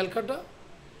come to Calcutta.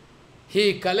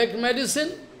 He collect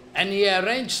medicine and he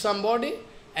arranged somebody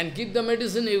and give the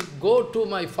medicine. You go to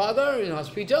my father in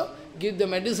hospital, give the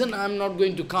medicine, I am not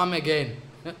going to come again.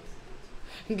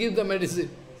 Give the medicine.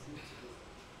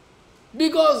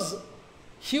 Because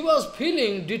he was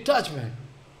feeling detachment.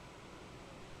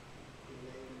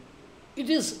 It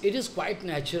is quite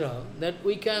natural that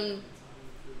we can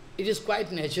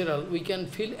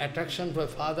feel attraction for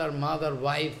father, mother,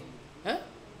 wife.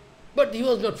 But he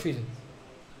was not feeling.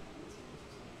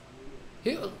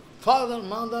 Father,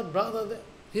 mother, brother,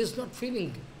 he is not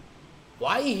feeling.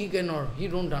 Why he cannot? He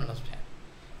don't understand.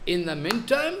 In the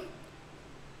meantime,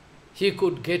 he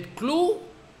could get clue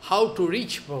how to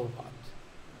reach Prabhupada.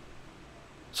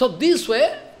 So this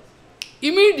way,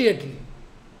 immediately,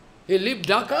 he leave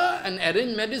Dhaka and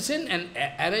arrange medicine and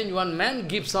arrange one man,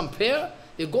 give some fare.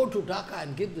 He go to Dhaka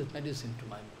and give this medicine to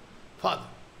my father.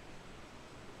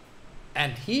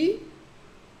 And he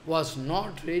was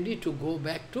not ready to go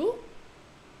back to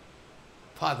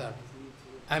father,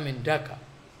 Dhaka.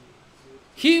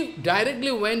 He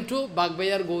directly went to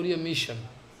Bhagbayar Gauriya mission.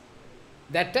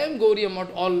 That time Gauriya Math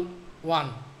all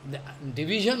one. The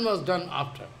division was done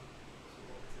after.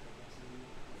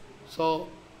 So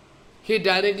he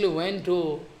directly went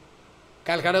to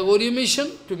Calcutta Gauriya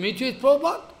mission to meet with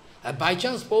Prabhupada. And by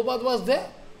chance Prabhupada was there.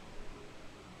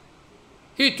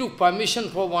 He took permission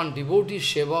for one devotee,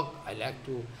 Sevak. I like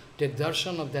to take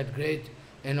darshan of that great,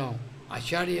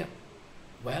 Acharya.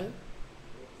 Well,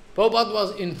 Prabhupada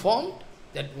was informed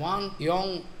that one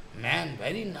young man,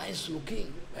 very nice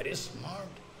looking, very smart,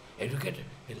 educated,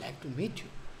 he'd like to meet you.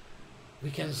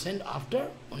 We can send after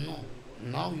or no?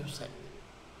 Now you send.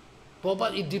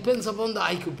 Prabhupada, it depends upon the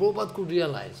IQ. Prabhupada could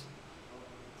realize.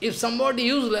 If somebody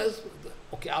useless,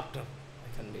 okay, after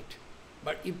I can meet.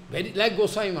 But if very like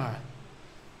Goswami Maharaj,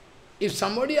 if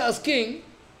somebody asking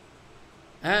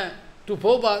to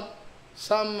Prabhupada,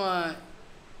 some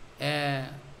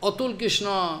Atul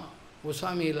Krishna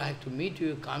Goswami like to meet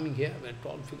you, coming here, a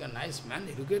tall figure, nice man,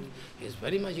 educated, he is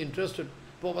very much interested.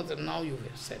 Prabhupada said, now you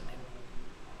will send him.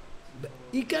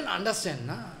 You can understand,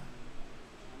 na?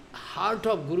 Heart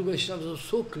of Guru Vaishnava is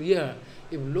so clear.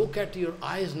 If you look at your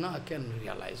eyes now, can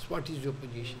realize what is your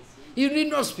position. You need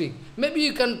not speak. Maybe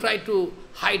you can try to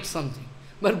hide something.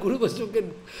 But Guru Vaishnava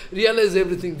can realize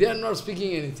everything. They are not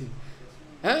speaking anything.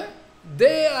 Eh?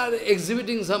 They are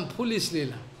exhibiting some foolish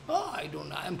leela. Oh, I don't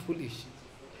know, I am foolish.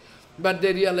 But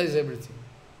they realize everything.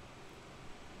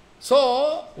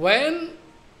 So, when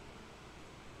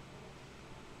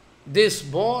this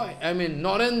boy,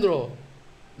 Narendra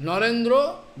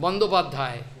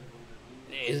Bandyopadhyay,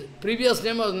 his previous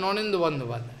name was Narendra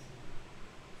Bandyopadhyay.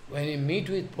 When he meet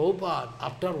with Prabhupada,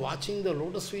 after watching the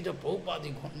lotus feet of Prabhupada,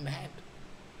 he got mad.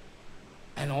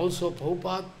 And also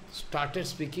Prabhupada started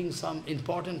speaking some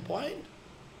important point.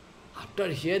 After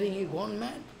hearing, he gone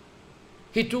mad.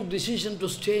 He took decision to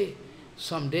stay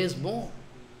some days more.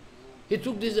 He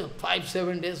took this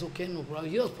 5-7 days, okay, no problem.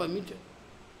 He was permitted.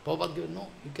 Prabhupada gave, no,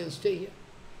 you can stay here.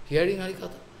 Hearing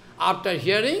ХариКатха. After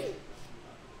hearing,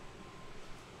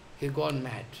 he gone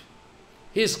mad.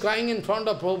 He is crying in front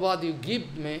of Prabhupada, you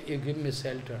give me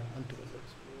shelter unto me.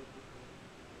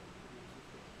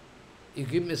 You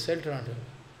give me shelter unto me.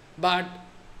 But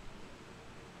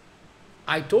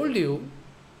I told you,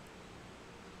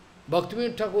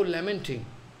 Bhaktivinoda Thakur lamenting,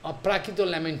 or Prakito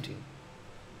lamenting.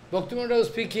 Bhaktivinoda was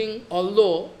speaking,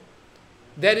 although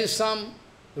there is some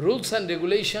rules and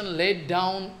regulation laid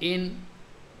down in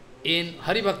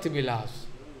Hari Bhakti Vilas.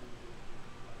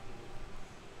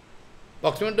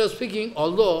 Bhaktivinoda was speaking,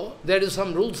 although there is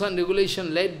some rules and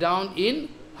regulation laid down in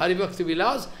Hari Bhakti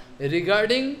Vilas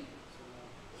regarding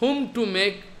whom to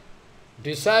make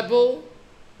disciple,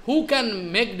 who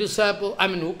can make disciple,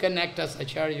 who can act as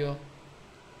Acharya.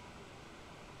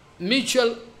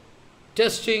 Mutual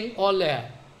testing, all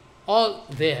there,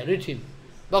 written.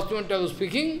 Bhaktivinoda was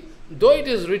speaking, though it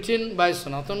is written by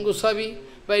Sanatana Goswami,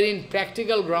 but in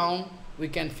practical ground, we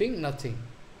can feel nothing.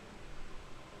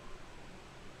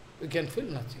 We can feel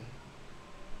nothing.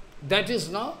 That is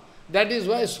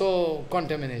why so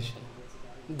contamination.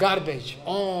 Garbage,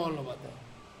 all over there.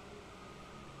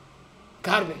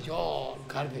 Garbage, all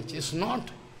garbage. It's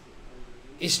not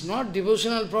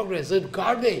devotional progress, it's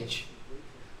garbage.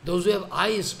 Those who have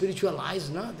eyes, spiritual eyes,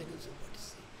 no, they can say, what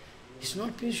is it? It's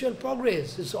not spiritual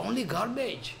progress, it's only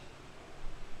garbage.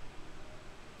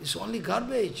 It's only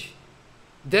garbage.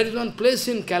 There is one place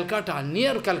in Calcutta,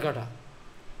 near Calcutta,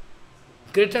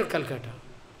 Greater Calcutta.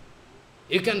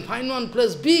 You can find one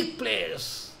place, big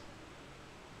place,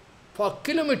 for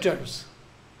kilometers.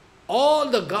 All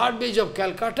the garbage of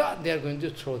Calcutta, they are going to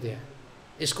throw there.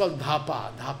 It's called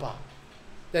Dhapa.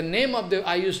 The name of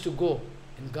I used to go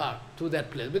and guard to that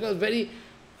place, because very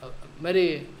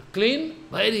clean,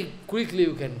 very quickly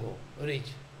you can go,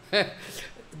 reach.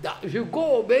 If you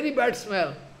go, very bad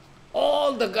smell.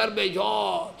 All the garbage,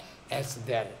 all is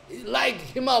there, like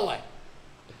Himalaya.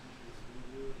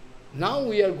 Now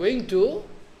we are going to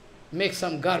make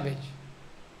some garbage.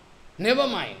 Never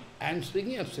mind, I am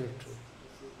speaking absolute truth.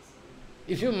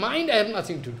 If you mind, I have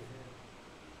nothing to do.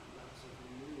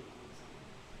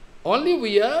 Only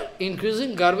we are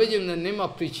increasing garbage in the name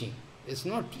of preaching. It's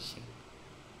not preaching.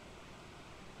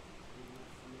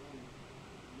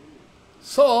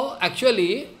 So,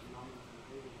 actually,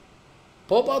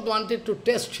 Prabhupada wanted to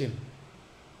test him,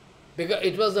 because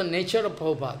it was the nature of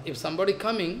Prabhupada. If somebody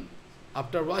coming,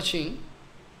 after watching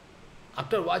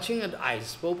at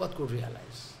eyes, Prabhupada could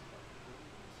realize.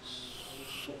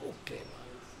 So clever.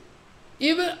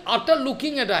 Even after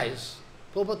looking at eyes,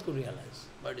 Prabhupada could realize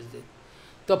what is it.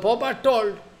 The Prabhupada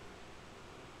told,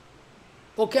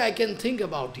 okay, I can think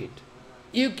about it.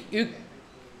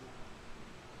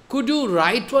 Could you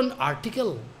write one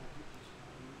article?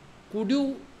 Could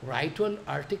you write one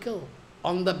article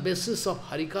on the basis of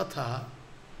ХариКатха?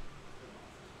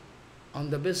 On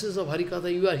the basis of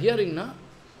ХариКатха, you are hearing, na?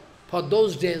 For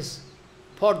those days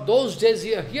you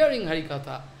are hearing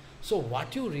ХариКатha. So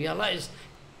what you realize,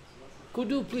 could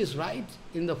you please write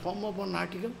in the form of an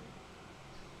article?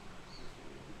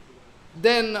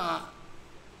 Then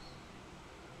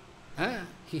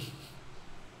he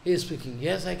is speaking,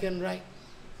 yes, I can write.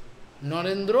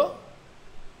 Narendra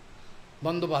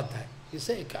Bandyopadhyay. He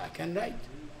said, I can write.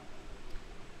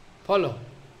 Follow.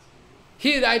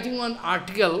 He is writing one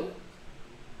article,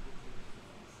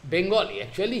 Bengali.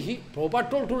 Actually, Prabhupada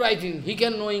told to write in, he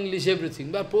can know English,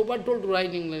 everything, but Prabhupada told to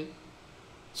write English.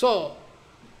 So,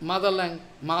 mother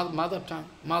tongue,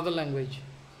 mother language.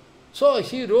 So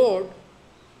he wrote,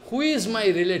 who is my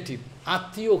relative?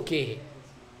 Attiyo ke.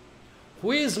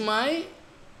 Who is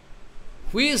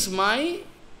my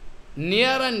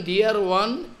near and dear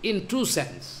one in two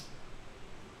sense?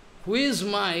 who is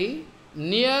my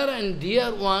near and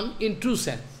dear one in true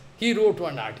sense. He wrote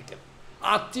one article.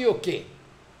 Ati okay.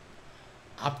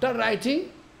 After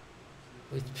writing,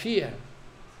 with fear,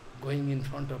 going in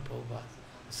front of Prabhupada,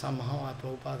 somehow,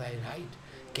 Prabhupada, I write,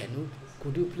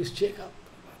 could you please check up?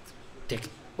 Take it.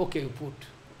 Okay, you put.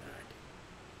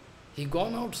 He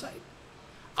gone outside.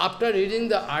 After reading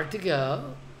the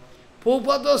article,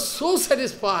 Prabhupada was so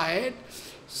satisfied,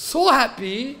 so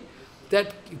happy,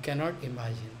 that you cannot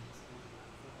imagine.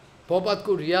 Prabhupada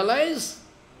could realize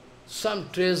some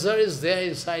treasure is there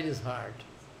inside his heart.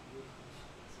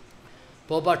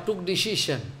 Prabhupada took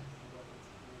decision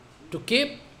to give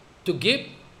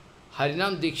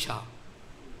Harinam Diksha.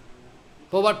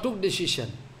 Prabhupada took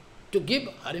decision to give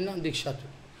Harinam Diksha to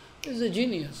him. He is a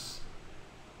genius.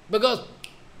 Because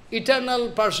eternal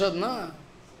Parshad, na,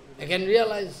 I can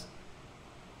realize.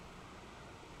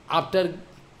 After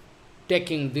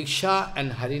taking Diksha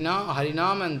and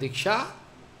Harinam and Diksha,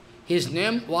 his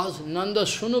name was Nanda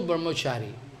Shunu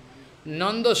Brahmachari.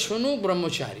 Nanda Shunu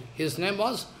Brahmachari. His name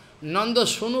was Nanda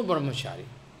Shunu Brahmachari.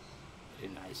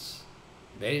 Very nice.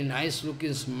 Very nice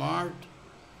looking, smart,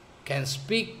 can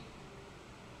speak.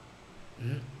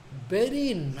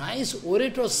 Very nice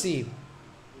oratorship.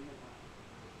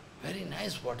 Very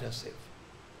nice oratorship.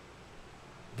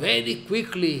 Very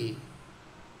quickly,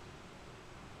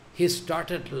 he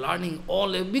started learning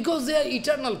all, because they are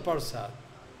eternal Parshad.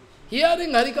 Hearing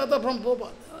Harikatha from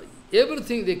Prabhupada,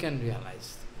 everything they can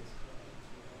realize.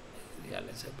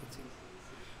 Realize everything.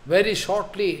 Very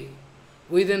shortly,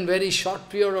 within very short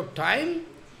period of time,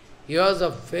 he was a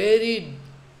very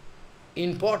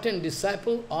important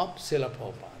disciple of Srila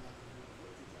Prabhupada.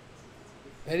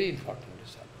 Very important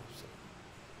disciple of Srila.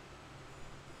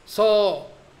 So,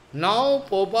 now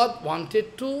Prabhupada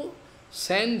wanted to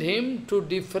send him to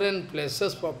different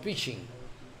places for preaching.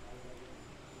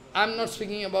 I am not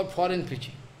speaking about foreign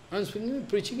preaching. I am speaking about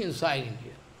preaching inside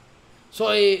India. So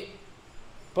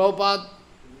Prabhupada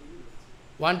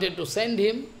wanted to send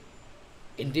him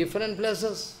in different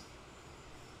places.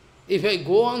 If I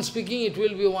go on speaking, it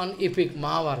will be one epic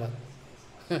Mahabharata.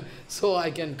 So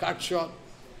I can cut short.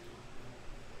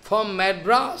 From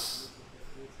Madras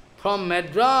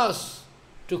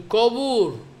to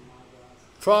Kabul,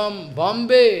 from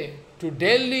Bombay to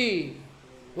Delhi,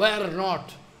 where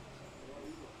not?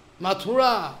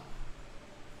 Mathura,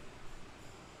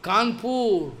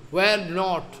 Kanpur, where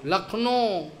not?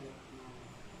 Lucknow,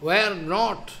 where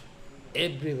not?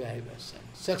 Everywhere he was sent,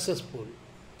 successful.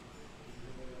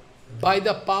 By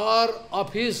the power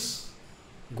of his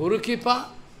Guru Kripa,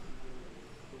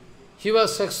 he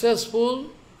was successful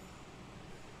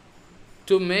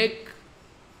to make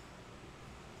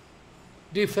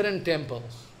different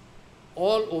temples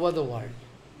all over the world.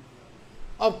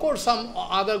 Of course, some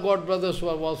other god brothers who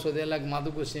are also there, like Madhu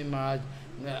Goswami Maharaj,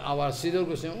 our Sridhar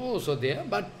Goswami also there,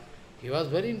 but he was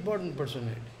very important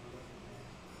personality.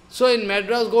 So in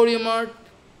Madras Gaudiya Math,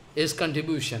 his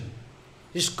contribution.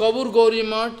 His Kabur Gaudiya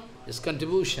Math, his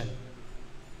contribution.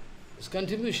 His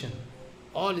contribution.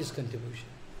 All his contribution.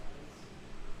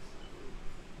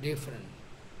 Different.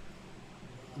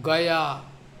 Gaya.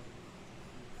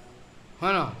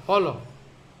 Follow.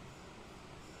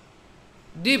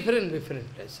 Different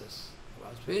places. He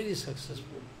was very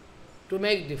successful to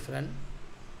make different.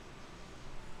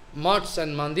 Maths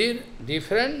and mandir,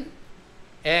 different,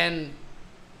 and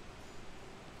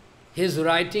his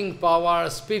writing power,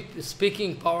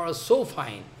 speaking power is so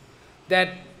fine that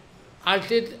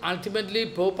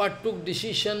ultimately Prabhupada took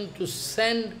decision to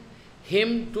send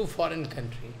him to foreign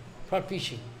country for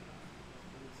preaching.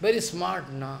 Very smart,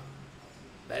 na?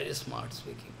 Very smart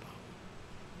speaking power.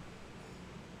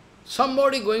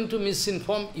 Somebody going to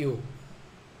misinform you.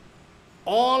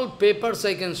 All papers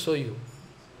I can show you.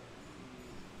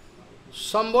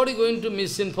 Somebody going to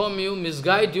misinform you,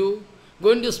 misguide you,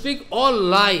 going to speak all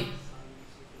lie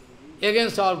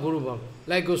against our Guru Bhagavan,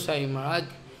 like Goswami Maharaj.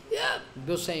 Yeah,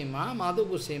 Goswami Maharaj, Madhu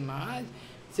Goswami Maharaj,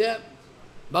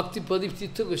 Bhakti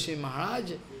Padiptitha Goswami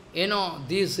Maharaj,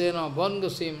 this, Bon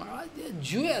Goswami Maharaj,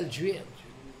 jewel.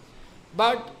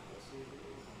 But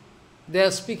they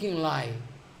are speaking lie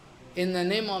in the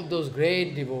name of those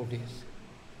great devotees.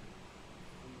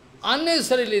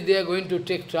 Unnecessarily they are going to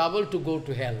take trouble to go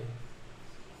to hell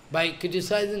by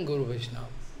criticizing Guru Vaishnava.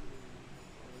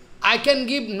 I can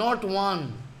give not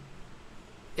one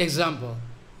example.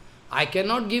 I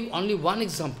cannot give only one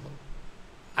example.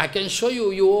 I can show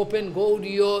you, you open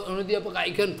Gaudiya,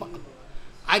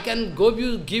 I can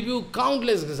give you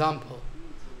countless examples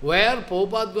where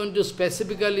Prabhupada is going to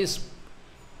specifically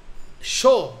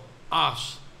show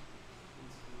us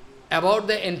about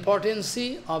the importance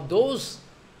of those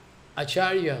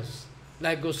acharyas,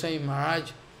 like Goswami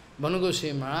Maharaj, Banu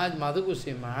Goswami Maharaj, Madhu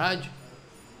Goswami Maharaj.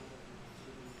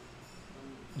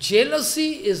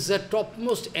 Jealousy is the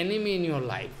topmost enemy in your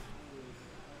life.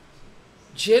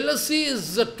 Jealousy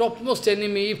is the topmost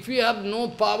enemy. If you have no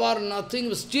power,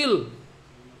 nothing, still,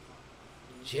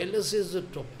 jealousy is the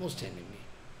topmost enemy.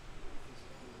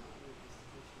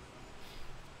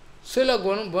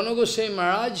 Srila Banu Goswami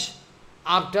Maharaj,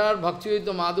 after Bhakti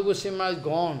Hridoy Madhu Goswami Maharaj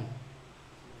gone,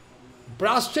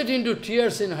 bursted into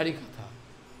tears in Harikatha,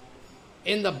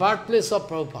 in the birthplace of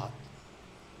Prabhupada.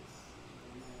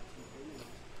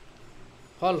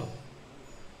 Follow.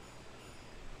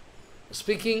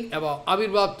 Speaking about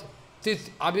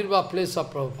Abhirbhav place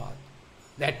of Prabhupada.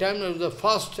 That time it was the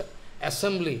first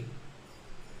assembly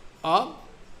of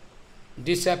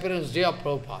disappearance day of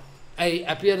Prabhupada,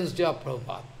 appearance day of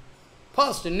Prabhupada.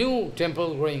 First new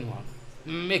temple going on,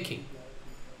 making.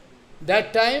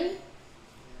 That time,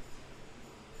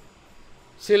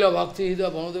 Srila Bhakti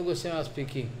Hridoy Bon Goswami was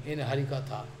speaking in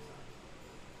Harikatha.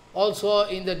 Also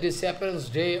in the disappearance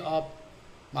day of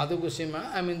Madhu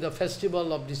Goswami, the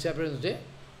festival of disappearance day,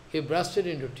 he bursted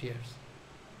into tears.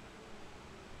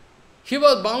 He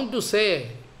was bound to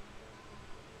say,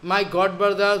 my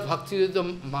godbrother Bhakti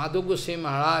Hridoy Madhu Goswami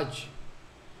Maharaj,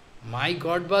 my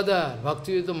godbrother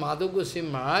Bhakti Hridoy Madhu Goswami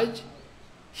Maharaj,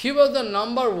 he was the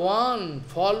 #1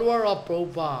 follower of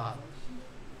Prabhupada.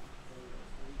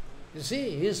 You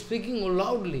see, he is speaking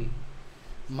loudly.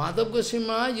 Madhav Goswami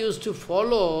Maharaj used to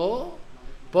follow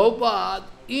Prabhupada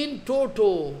in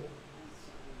toto,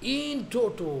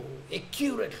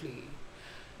 accurately.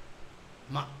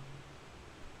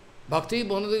 Bhakti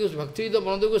Hridoy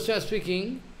Bon Goswami is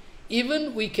speaking,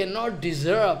 even we cannot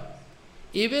deserve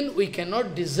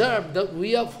that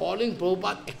we are following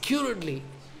Prabhupada accurately.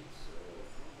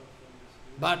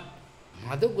 But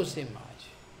Madhav Goswami Maharaj,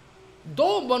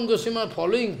 though Bon Goswami are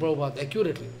following Prabhupada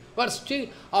accurately, but still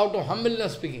out of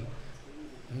humbleness speaking,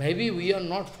 maybe we are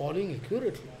not following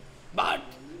accurately. But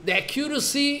the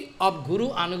accuracy of Guru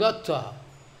Anugatva,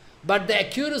 but the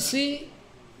accuracy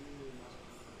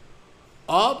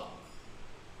of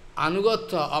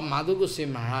Anugatva of Madhu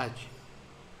Goswami Maharaj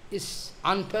is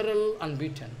unparalleled,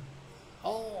 unbeaten.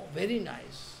 Oh, very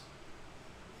nice.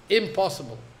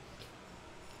 Impossible.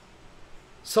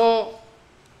 So,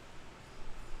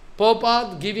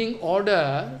 Prabhupada giving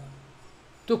order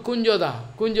to Kunja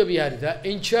Viharita,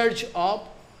 in charge of,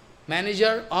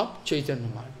 manager of Chaitanya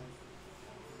Maharaj.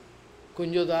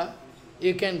 Kunjoda,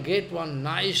 you can get one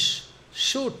nice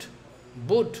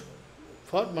boot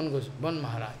for Bon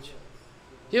Maharaj.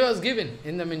 He was given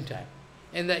in the meantime.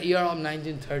 In the year of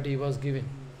 1930, he was given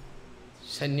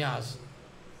sannyas.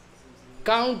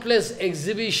 Countless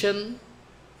exhibition,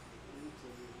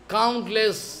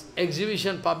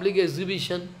 public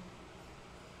exhibition,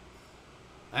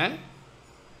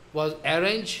 was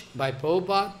arranged by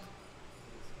Prabhupada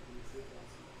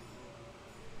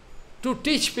to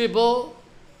teach people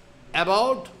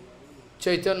about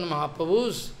Chaitanya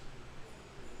Mahaprabhu's,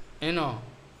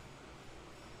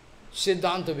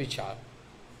 Siddhanta Vichar.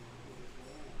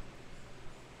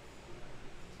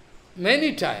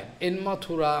 Many times in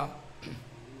Mathura,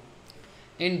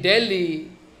 in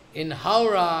Delhi, in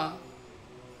Howrah,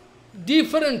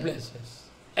 different places,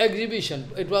 exhibition.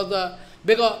 It was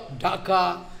because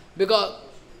Dhaka, because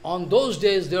on those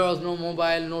days there was no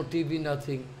mobile, no TV,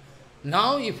 nothing.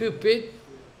 Now if you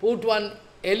put one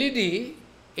LED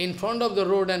in front of the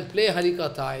road and play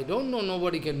Harikatha, I don't know,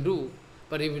 nobody can do.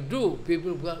 But if you do,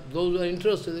 people, those who are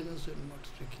interested, they can say, what's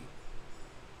tricky.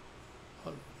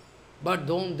 But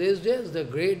these days, the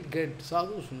great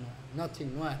sadhus, no,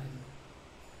 nothing, no arrangement.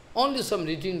 Only some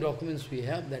written documents we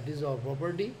have, that is our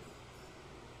property.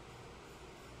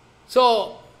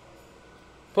 So,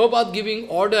 Prabhupada giving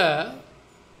order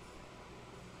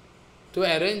to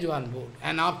arrange one boat.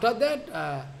 And after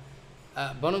that,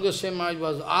 Banu Goswami Maharaj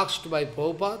was asked by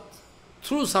Prabhupada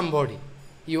through somebody.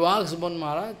 You asked Bon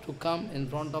Maharaj to come in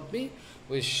front of me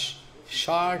with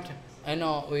shirt,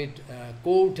 with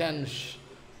coat and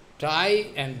tie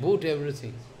and boot,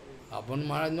 everything. Bon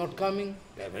Maharaj not coming,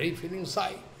 they are very feeling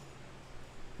shy.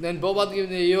 Then Prabhupada gives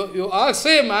me, you ask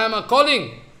him, I am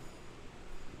calling.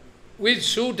 With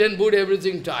suit and boot,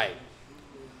 everything tied.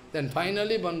 Then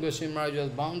finally, Banu Goswami Maharaj was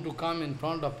bound to come in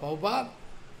front of Prabhupada.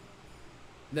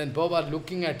 Then Prabhupada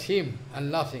looking at him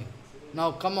and laughing.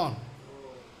 Now come on.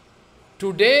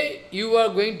 Today you are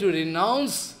going to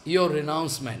renounce your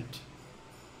renouncement.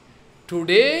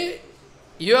 Today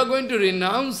you are going to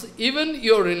renounce even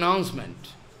your renouncement.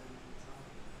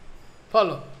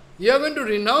 Follow. You are going to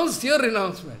renounce your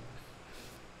renouncement.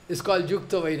 It's called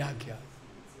Yukta Vairagya.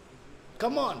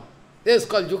 Come on. This is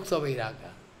called Yukta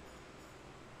Vairagya.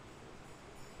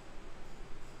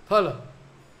 Follow?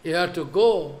 You have to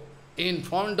go in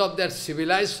front of that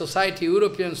civilized society,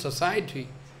 European society.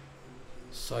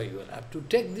 So you will have to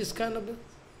take this kind of...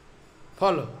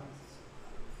 Follow?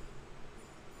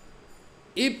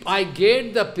 If I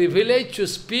get the privilege to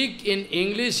speak in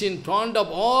English in front of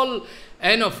all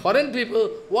foreign people,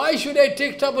 why should I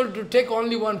take trouble to take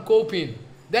only one kopin?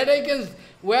 That I can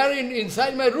wear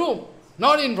inside my room,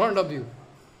 not in front of you.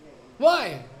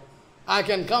 Why? I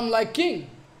can come like king.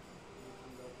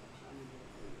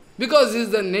 Because this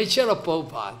is the nature of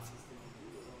Prabhupada.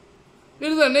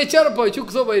 It is the nature of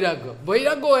Yukta Vairagya.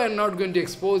 Vairagya I am not going to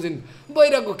expose in.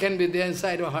 Vairagya can be there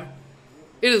inside our heart.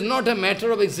 It is not a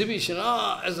matter of exhibition.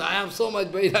 As I have so much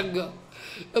Vairagya.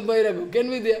 Vairagya can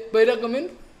be there. Vairagya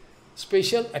means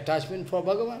special attachment for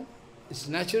Bhagavan. It's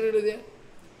naturally there.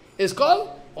 It's called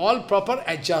all proper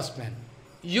adjustment.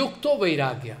 Yukta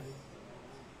Vairagya.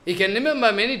 You can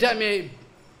remember many times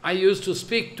I used to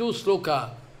speak two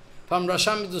sloka from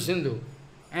Rasamrita Sindhu.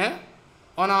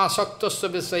 Anasaktasya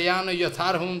visayana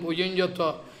yatharham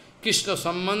bhujanjata Krishna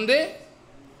sambandhe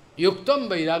yuktam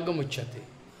vairagya muchyate.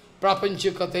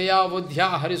 Prapanchikataya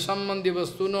buddhya hari sambandhi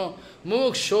vastuno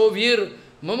mumukshovir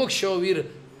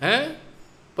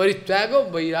parityaga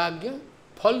vairagya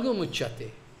phalga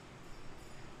muchyate.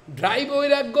 Dry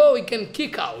vairagya we can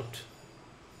kick out.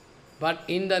 But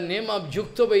in the name of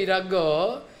Yukta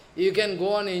Vairagya, you can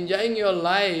go on enjoying your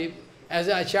life as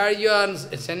Acharya and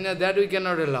Sanya, that we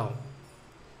cannot allow.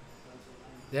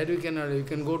 That we cannot, you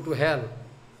can go to hell.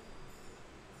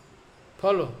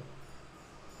 Follow?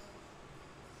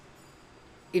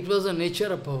 It was the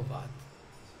nature of Prabhupada.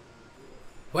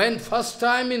 When first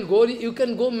time in Gauri, you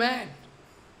can go mad.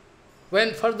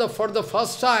 When for the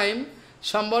first time,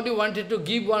 somebody wanted to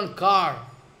give one car.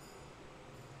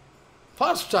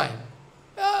 First time.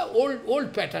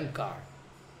 Old pattern car.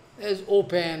 It's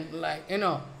open, like,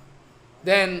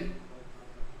 Then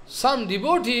some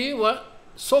devotee,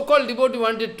 so-called devotee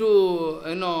wanted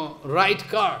to, ride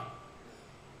car.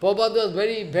 Prabhupada was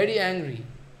very, very angry.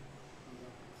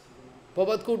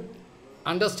 Prabhupada could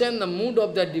understand the mood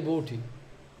of that devotee.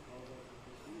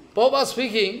 Prabhupada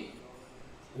speaking,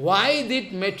 why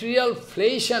did material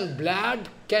flesh and blood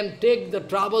can take the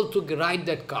trouble to ride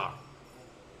that car?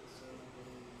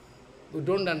 We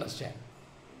don't understand.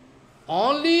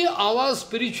 Only our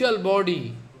spiritual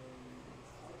body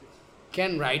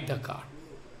can ride the car.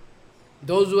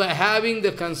 Those who are having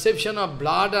the conception of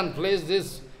blood and flesh,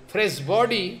 this fresh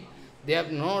body, they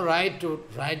have no right to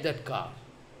ride that car.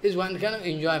 It's one kind of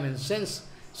enjoyment, sense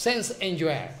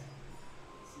enjoyer.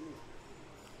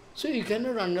 So you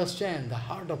cannot understand the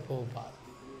heart of Prabhupada.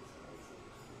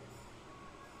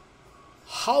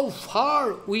 How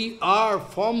far we are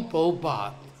from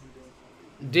Prabhupada,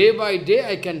 day by day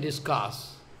I can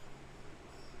discuss.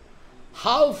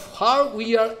 How far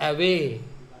we are away.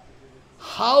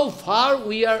 How far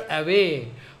we are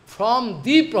away from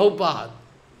the Prabhupada.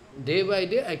 Day by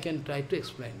day I can try to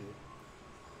explain you.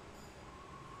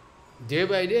 Day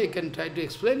by day I can try to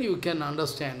explain you can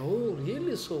understand. Oh,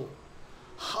 really so?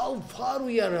 How far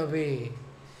we are away.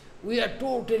 We are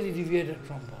totally deviated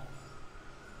from Prabhupada.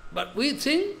 But we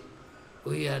think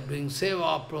we are doing Seva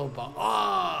of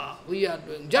Prabhupada. We are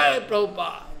doing Jai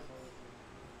Prabhupada.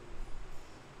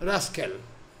 Rascal.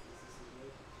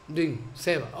 Doing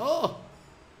Seva. Oh,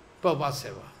 Prabhupada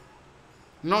Seva.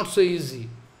 Not so easy.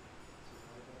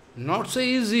 Not so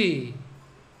easy.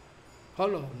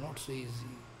 Follow, not so easy.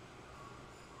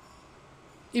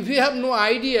 If you have no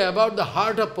idea about the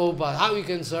heart of Prabhupada, how you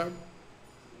can serve?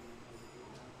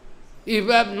 If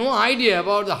you have no idea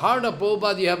about the heart of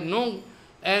Prabhupada, you have no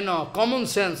common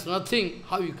sense, nothing,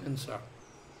 how you can serve?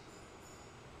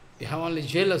 You have only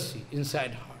jealousy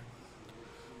inside heart.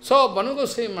 So, Banu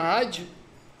Goswami Maharaj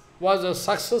was a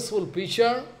successful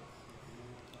preacher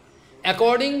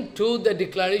according to the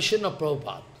declaration of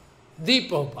Prabhupada, the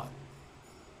Prabhupada.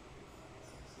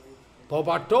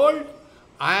 Prabhupada told,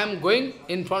 I am going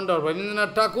in front of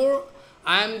Rabindranath Thakur,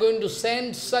 I am going to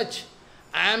send such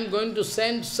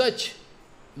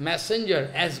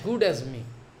messenger as good as me.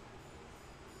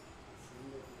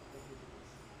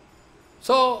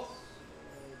 So,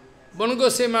 Banu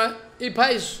Goswami, if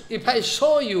I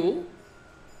show you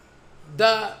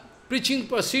the preaching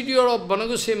procedure of Banu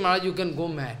Goswami Maharaj, you can go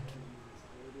mad.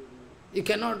 You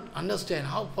cannot understand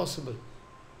how possible.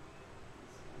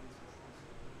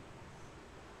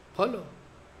 Follow.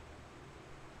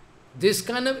 This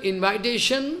kind of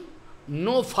invitation,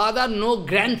 no father, no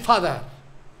grandfather.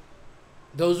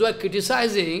 Those who are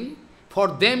criticizing, for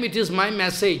them it is my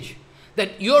message,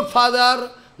 that your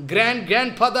father,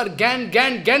 grandfather,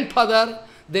 grandfather,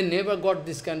 they never got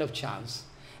this kind of chance.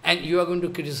 And you are going to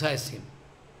criticize him.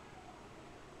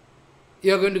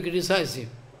 You are going to criticize him.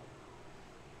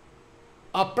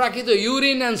 Aprakita,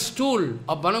 urine and stool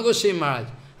of Goswami Maharaj,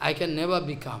 I can never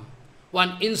become.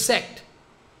 One insect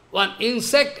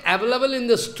available in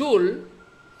the stool,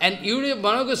 and urine of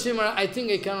Goswami Maharaj, I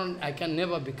think I can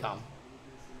never become.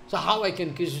 So how I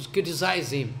can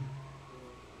criticize him?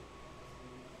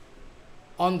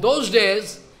 On those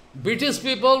days, British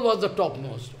people was the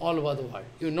topmost all over the world.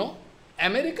 You know,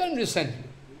 American recently.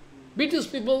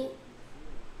 British people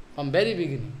from very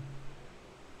beginning.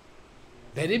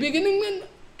 Very beginning means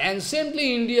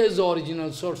anciently India is the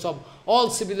original source of all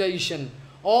civilization.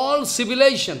 All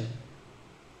civilization.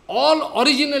 All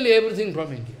originally everything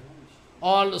from India.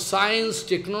 All science,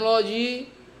 technology,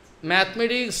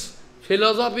 mathematics,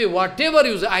 philosophy, whatever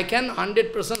you say, I can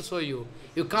 100% show you.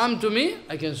 You come to me,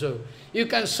 I can show you. You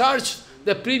can search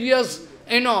the previous,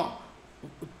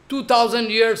 2000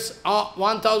 years,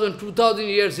 1000, 2000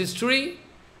 years history,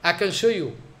 I can show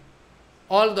you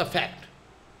all the fact.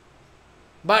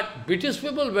 But British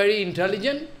people very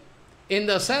intelligent, in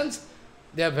the sense,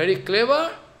 they are very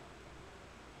clever,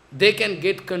 they can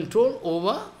get control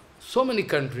over so many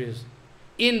countries.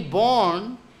 In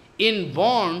Bonn,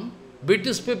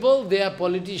 British people, they are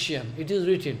politicians. It is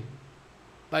written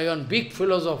by one big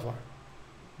philosopher.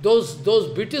 Those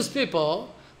British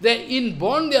people, in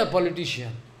Bonn they are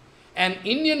politicians. And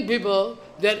Indian people,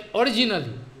 they are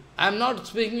originally, I am not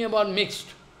speaking about mixed,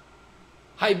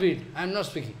 hybrid, I am not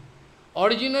speaking.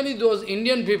 Originally those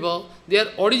Indian people, they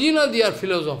are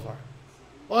philosopher.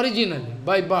 Originally,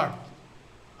 by birth.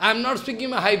 I am not speaking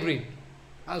about hybrid.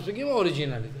 I am speaking about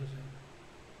originally.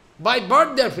 By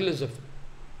birth they are philosopher.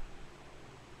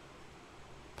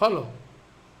 Follow?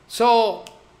 So,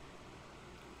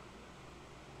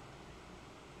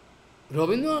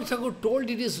 Rabindranath Tagore told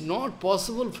it is not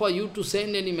possible for you to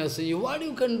send any message. What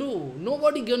you can do?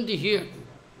 Nobody can hear.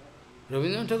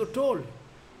 Rabindranath Tagore told.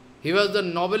 He was the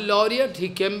Nobel laureate. He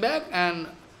came back and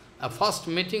a first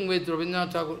meeting with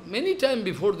Rabindranath Tagore, many times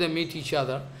before they meet each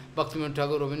other, Bhaktivinoda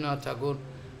Tagore, Rabindranath Tagore,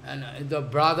 and the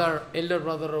brother, elder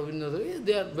brother Rabindranath Tagore,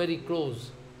 they are very close.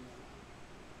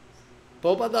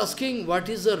 Prabhupada asking, what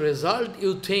is the result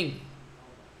you think?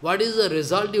 What is the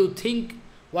result you think?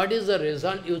 What is the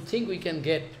result you think we can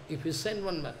get if we send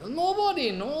one message?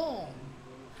 Nobody, no.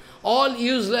 All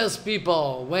useless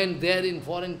people, when they are in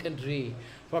foreign country,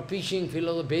 for preaching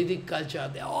philosophy, Vedic culture,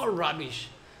 they are all rubbish.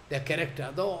 Their character,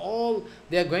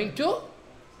 they are going to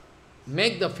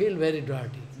make the field very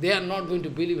dirty. They are not going to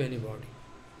believe anybody.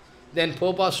 Then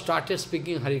Prabhupada started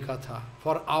speaking Harikatha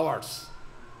for hours.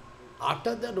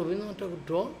 After that, Rabindranath Tagore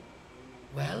told,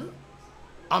 well,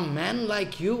 a man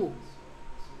like you,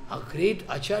 a great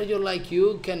Acharya like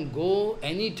you can go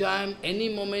anytime,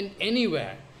 any moment,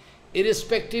 anywhere,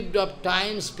 irrespective of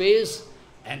time, space,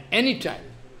 and any time.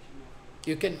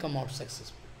 You can come out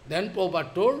successful. Then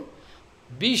Prabhupada told,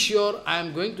 be sure I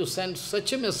am going to send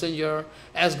such a messenger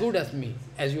as good as me,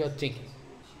 as you are thinking.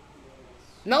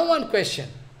 Now one question.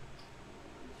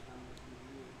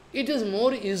 It is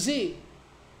more easy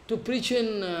to preach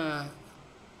in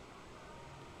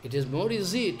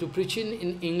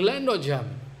England or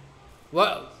Germany.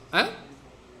 Well,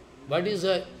 what is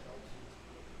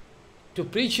to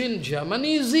preach in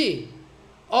Germany easy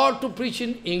or to preach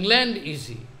in England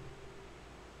easy?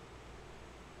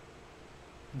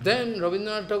 Then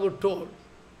Rabindranath Tagore told,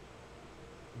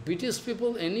 British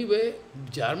people anyway,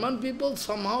 German people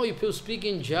somehow if you speak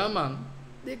in German,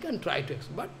 they can try to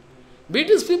explain, but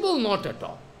British people not at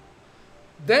all.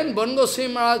 Then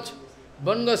Goswami Maharaj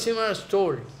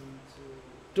told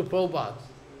to Prabhupada,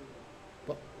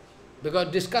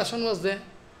 because discussion was there,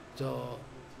 so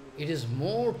it is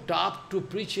more tough to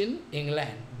preach in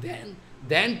England than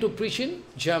to preach in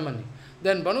Germany.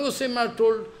 Then Goswami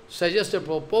Maharaj suggested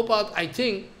Prabhupada, I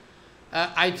think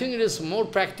it is more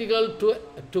practical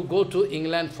to go to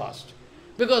England first.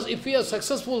 Because if we are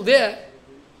successful there,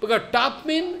 because tough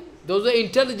means those are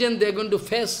intelligent, they are going to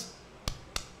face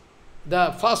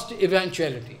the first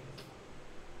eventuality.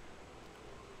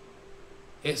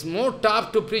 It's more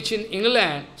tough to preach in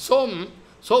England, so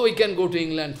we can go to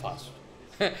England first.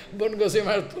 But Goswami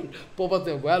Maharaj told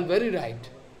Prabhupada, well, very right,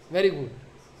 very good.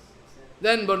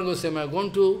 Then Goswami Maharaj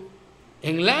gone to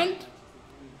England.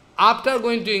 After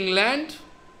going to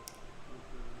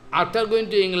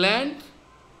England,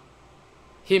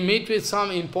 he met with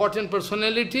some important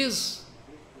personalities.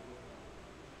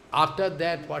 After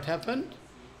that, what happened?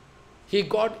 He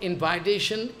got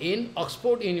invitation in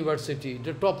Oxford University,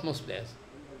 the topmost place.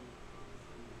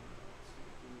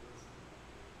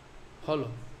 Hello.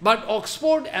 But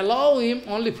Oxford allow him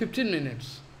only 15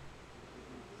 minutes.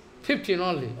 15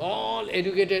 only. All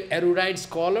educated, erudite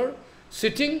scholar,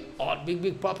 sitting, all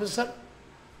big professor.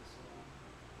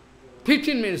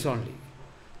 15 minutes only.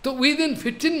 So within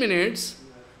 15 minutes,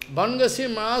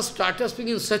 Goswami Maharaj started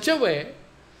speaking in such a way,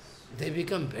 they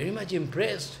become very much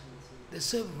impressed. They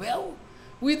say, well,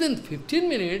 within 15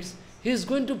 minutes, he is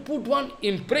going to put one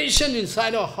impression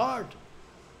inside our heart.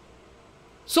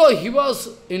 So he was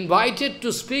invited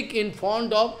to speak in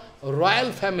front of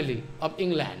royal family of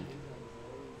England.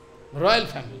 Royal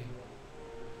family.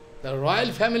 The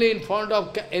royal family in front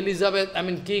of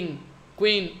King,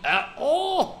 Queen.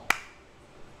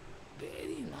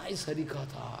 Very nice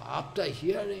Harikatha. After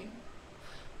hearing,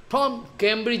 from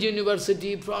Cambridge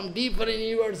University, from different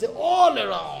universities, all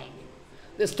around,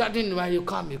 they started inviting, you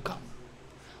come.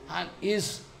 And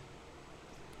his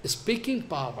speaking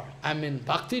power,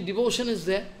 bhakti devotion is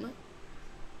there. No?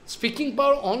 Speaking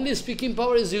power, only speaking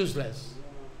power is useless.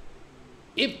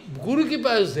 If Guru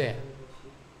Kripa is there,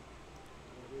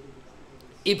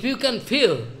 if you can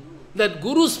feel that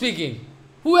Guru speaking,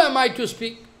 who am I to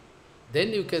speak?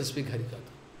 Then you can speak Harikatha.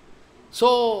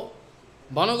 So,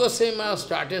 Goswami Maharaj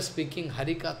started speaking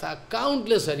Harikatha,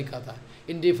 countless Harikatha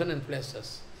in different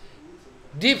places,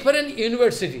 different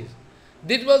universities.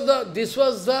 This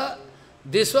was the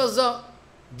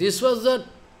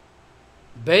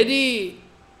very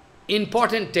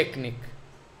important technique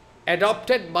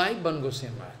adopted by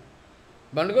Goswami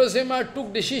Maharaj. Goswami Maharaj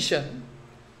took decision,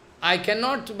 I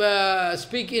cannot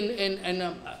speak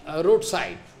in a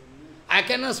roadside. I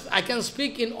can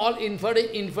speak in all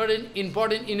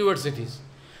important universities.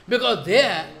 Because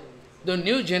there, the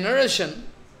new generation,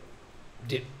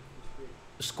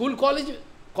 school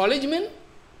college men,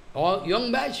 or young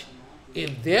batch,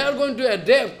 if they are going to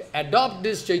adopt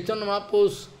this Chaitanya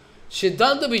Mahaprabhu's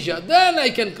Siddhanta Vichar, then I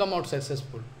can come out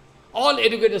successful. All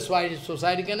educated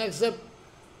society can accept.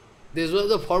 This was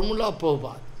the formula of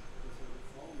Prabhupada.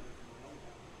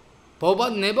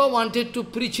 Prabhupada never wanted to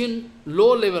preach in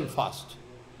low level first.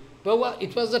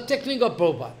 It was the technique of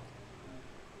Prabhupada.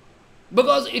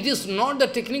 Because it is not the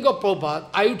technique of Prabhupada,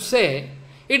 I would say,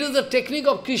 it is the technique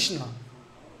of Krishna.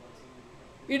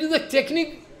 It is the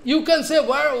technique, you can say,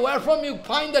 where from you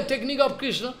find the technique of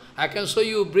Krishna? I can show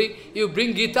you, you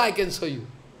bring Gita, I can show you.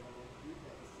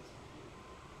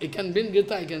 You can bring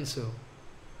Gita, I can show.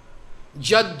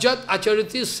 Jat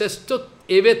achariti sestut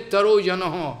evet taro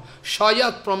janaho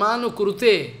shayat pramanu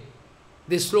kurute.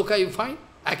 This sloka you find?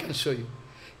 I can show you.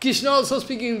 Krishna also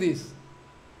speaking this.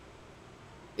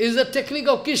 It is the technique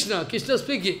of Krishna. Krishna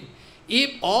speaking.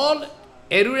 If all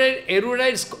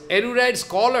erudite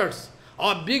scholars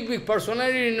or big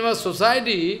personality in our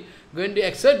society going to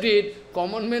accept it,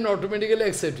 common men automatically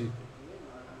accept it.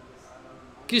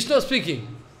 Krishna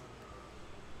speaking.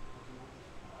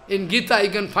 In Gita,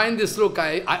 you can find this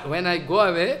sloka. When I go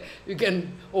away, you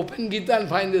can open Gita and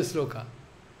find this sloka.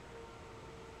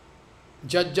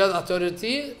 Jat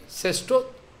authority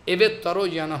sesto evet taro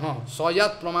janaha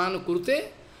sajat pramanu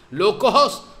kurte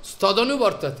lokohas stadanu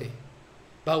vartate.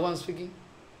 Bhagavan speaking.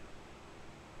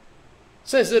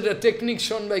 So it's a technique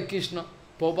shown by Krishna.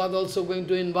 Prabhupada also going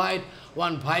to invite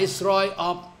one viceroy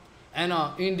of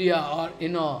India or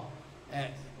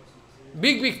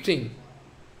big thing.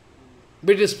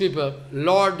 British people,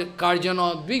 Lord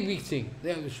Karjana, big thing.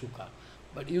 They have Shuka.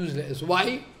 But useless.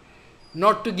 Why?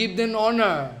 Not to give them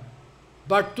honor,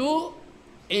 but to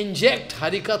inject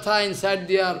Harikatha inside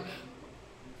their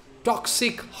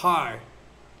toxic heart,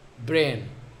 brain.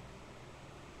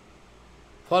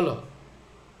 Follow?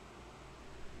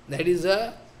 That is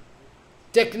a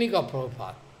technique of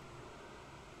Prabhupada.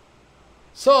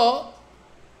 So,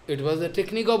 it was the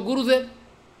technique of Gurudev.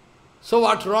 So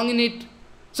what's wrong in it?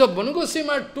 So Goswami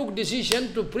Maharaj took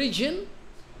decision to preach in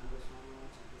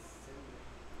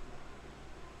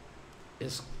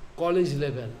his college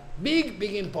level. Big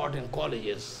important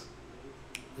colleges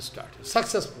started,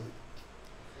 successful.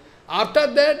 After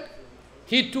that,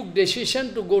 he took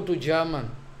decision to go to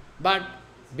German. But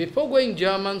before going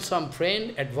German, some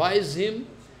friend advised him,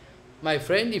 my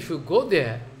friend, if you go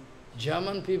there,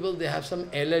 German people, they have some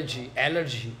allergy.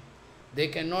 They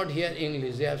cannot hear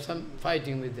English, they have some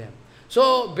fighting with them.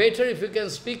 So, better if you can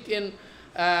speak in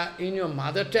your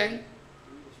mother tongue,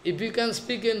 if you can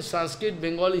speak in Sanskrit,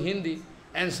 Bengali, Hindi,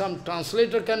 and some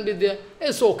translator can be there,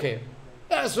 it's okay.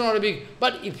 That's not a big...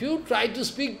 But if you try to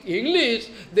speak English,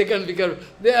 they can become...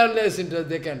 They are less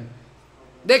interested,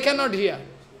 they cannot hear.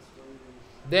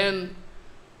 Then,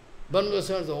 Goswami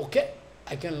said, okay,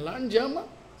 I can learn German.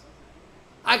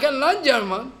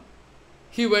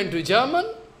 He went to German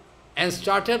and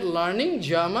started learning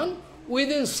German.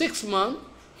 Within 6 months,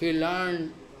 he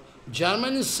learned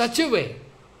German in such a way.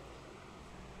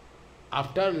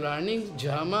 After learning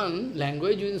German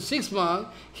language within 6 months,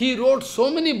 he wrote so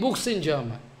many books in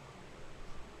German.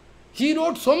 He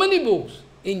wrote so many books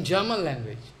in German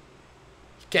language.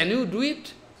 Can you do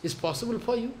it? Is possible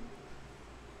for you?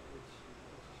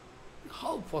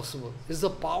 How possible? It's the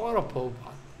power of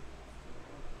Prabhupada.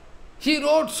 He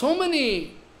wrote so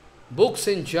many books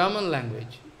in German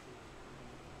language.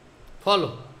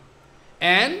 Follow.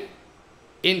 And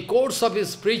in course of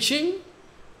his preaching,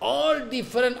 all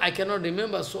different, I cannot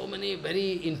remember, so many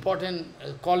very important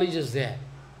colleges there.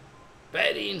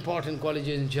 Very important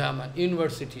colleges in German,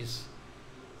 universities.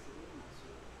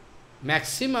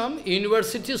 Maximum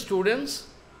university students,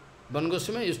 Bon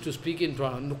Goswami used to speak in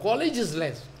Toronto. College is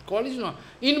less. College no,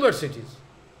 universities.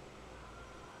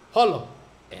 Follow.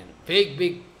 And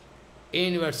big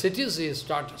universities he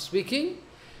started speaking.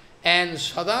 And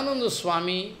Sadananda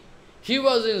Swami, he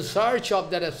was in search of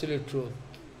that absolute truth.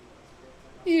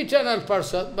 Eternal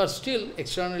person, but still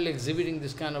externally exhibiting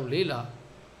this kind of Leela.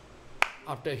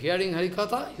 After hearing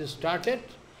Harikatha, he started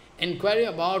inquiry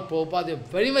about Prabhupada. They were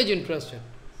very much interested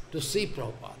to see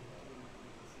Prabhupada.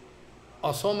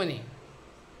 Or so many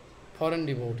foreign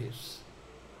devotees.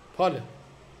 Follow.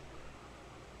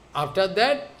 After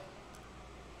that,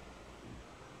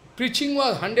 preaching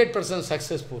was 100%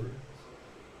 successful.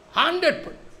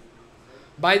 100%.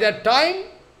 By that time,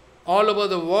 all over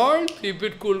the world,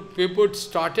 people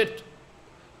started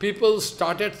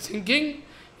thinking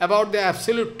about the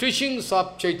absolute teachings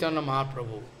of Chaitanya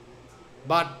Mahaprabhu.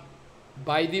 But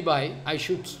by the by, I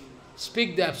should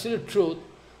speak the absolute truth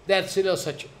that Srila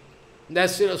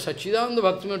Sachidananda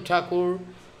Bhaktivinoda Thakur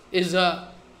is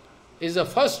the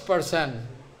first person,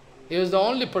 he was the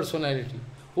only personality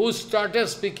who started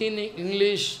speaking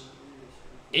English,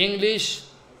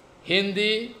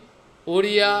 Hindi,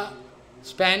 Oriya,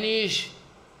 Spanish,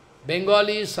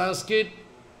 Bengali, Sanskrit,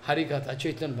 Harikatha,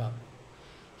 Chaitanya Bhakti.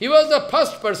 He was the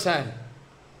first person.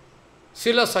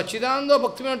 Srila Sachidananda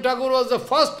Bhaktivinoda Thakur was the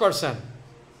first person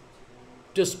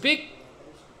to speak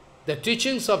the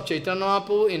teachings of Chaitanya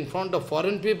Mahaprabhu in front of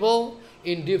foreign people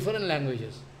in different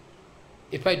languages.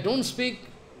 If I don't speak,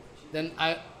 then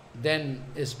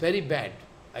it's very bad.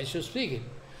 I should speak it.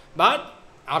 But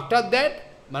after that,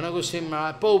 Goswami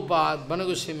Maharaj, Prabhupada,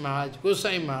 Goswami Maharaj,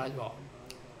 Goswami Maharaj,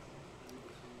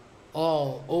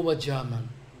 all over German.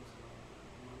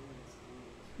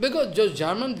 Because those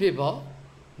German people,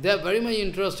 they are very much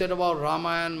interested about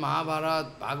Ramayana, Mahabharata,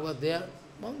 Bhagavad. They are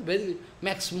very,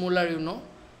 Max Muller, you know,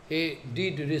 he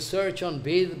did research on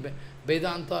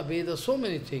Vedanta, Veda, so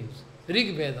many things.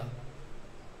 Rig Veda.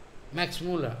 Max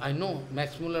Muller, I know,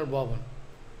 Max Muller Bhavan.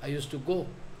 I used to go.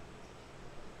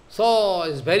 So,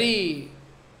 it's very...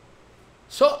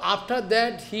 So, after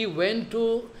that, he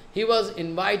was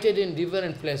invited in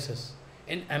different places.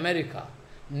 In America,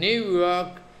 New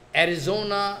York,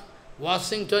 Arizona,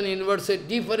 Washington University,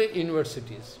 different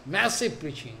universities. Massive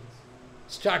preaching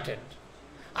started.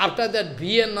 After that,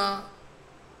 Vienna,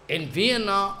 in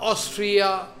Vienna,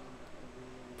 Austria,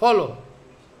 follow.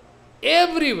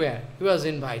 Everywhere he was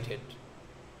invited.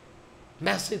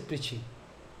 Massive preaching.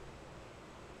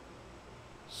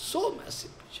 So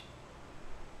massive preaching.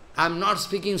 I am not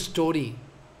speaking story.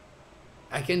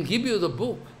 I can give you the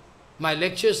book. My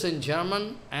lectures in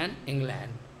German and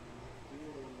England.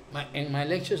 My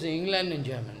lectures in England and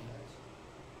Germany.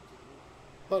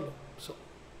 Follow. So,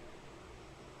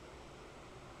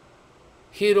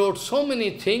 he wrote so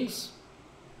many things,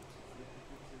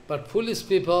 but foolish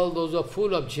people, those who are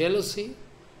full of jealousy,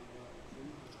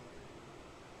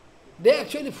 they are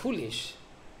actually foolish.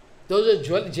 Those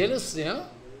who are jealous, they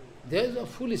are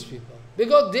foolish people.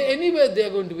 Because anyway they are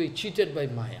going to be cheated by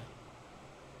Maya.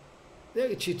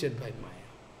 They are cheated by Maya.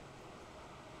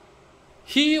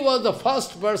 He was the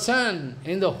first person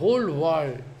in the whole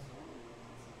world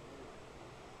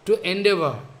to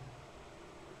endeavor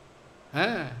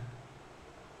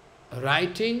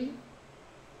writing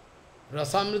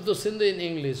Rasamrita Sindhu in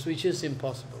English, which is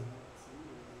impossible.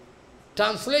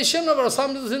 Translation of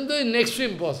Rasamrita Sindhu is next to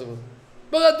impossible.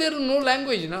 Because there is no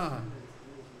language, no.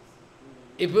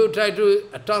 If you try to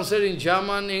translate in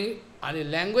German, any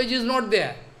language is not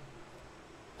there.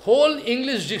 Whole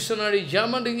English dictionary,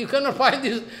 German, you cannot find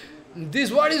this.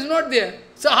 This word is not there.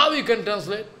 So how you can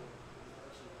translate?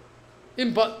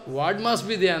 Word must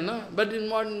be there, no? But in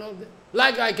word not there.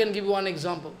 Like I can give one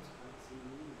example.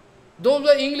 Those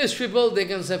are English people, they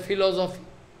can say philosophy.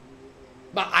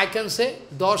 But I can say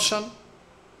darshan.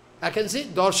 I can say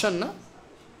darshan, no?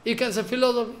 You can say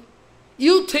philosophy.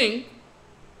 You think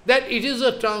that it is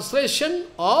a translation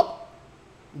of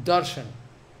darshan.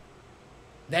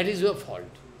 That is your fault.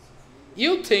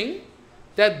 You think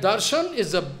that darshan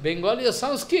is a Bengali or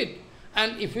Sanskrit,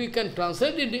 and if we can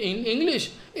translate it in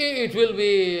English, it will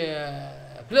be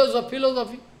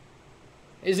philosophy.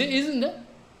 Isn't it?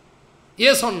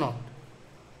 Yes or not?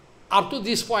 Up to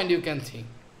this point you can think.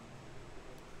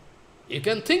 You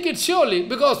can think it surely,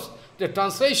 because the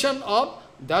translation of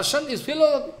darshan is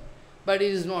philosophy, but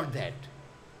it is not that.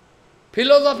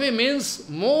 Philosophy means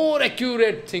more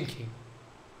accurate thinking.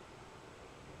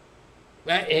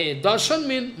 Darshan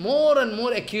means more and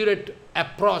more accurate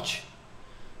approach.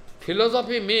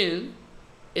 Philosophy means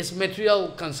is material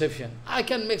conception. I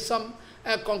can make some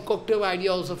concoctive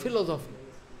idea also, philosophy.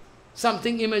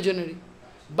 Something imaginary.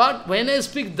 But when I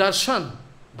speak darshan,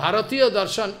 Bharatiya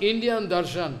darshan, Indian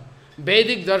darshan,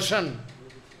 Vedic darshan,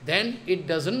 then it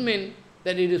doesn't mean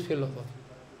that it is philosophy.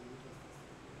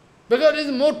 Because it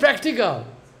is more practical.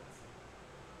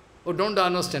 Oh, don't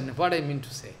understand what I mean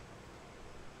to say.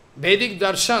 Vedic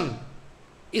darshan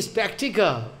is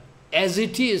practical, as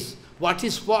it is, what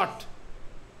is what.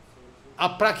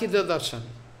 Aprakita darshan.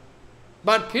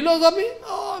 But philosophy,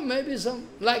 oh, maybe some,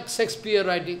 like Shakespeare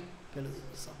writing.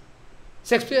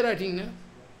 Shakespeare writing, no?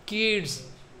 Keats,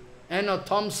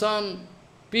 Thompson,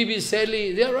 P.B.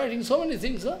 Shelley, they are writing so many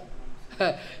things, huh?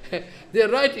 They are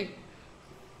writing.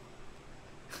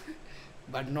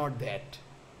 But not that.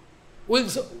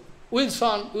 Wilson,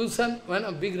 when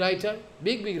a big writer,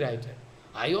 big writer.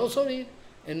 I also read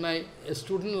in my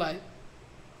student life.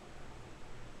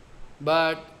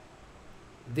 But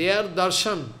their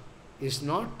darshan is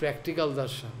not practical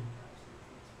darshan.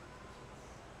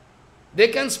 They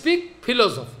can speak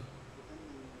philosophy.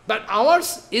 But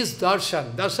ours is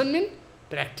darshan. Darshan means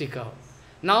practical.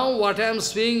 Now what I am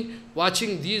seeing,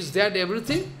 watching this, that,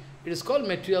 everything, it is called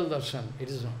material darshan. It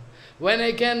is not. When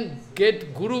I can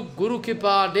get Guru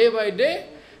Kripa day by day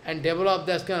and develop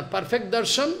that kind of perfect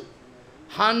darshan,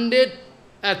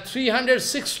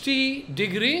 360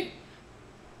 degree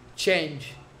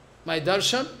change. My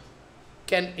darshan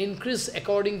can increase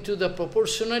according to the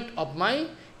proportionate of my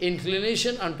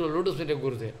inclination unto lotus feet of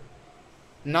Gurudev.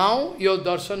 Now your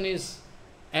darshan is,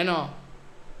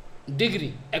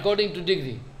 degree, according to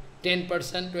degree. 10%,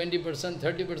 20%,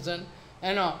 30%,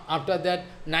 after that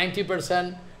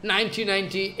 90%,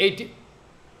 90, 80,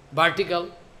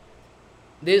 vertical.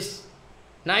 This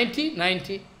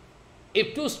 90.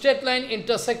 If two straight lines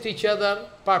intersect each other,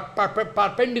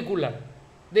 perpendicular,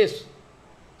 this.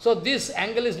 So this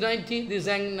angle is 90, this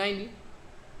angle 90.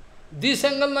 This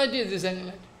angle 90, this angle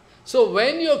 90. So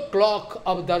when your clock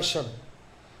of darshan,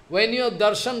 when your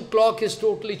darshan clock is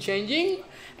totally changing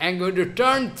and going to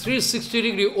turn 360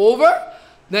 degree over,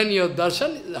 then your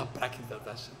darshan is aprakita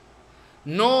darshan.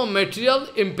 No material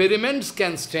impediments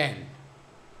can stand.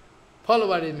 Follow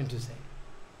what I mean to say.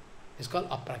 It's called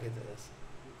aprakita darshan.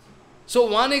 So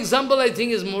one example I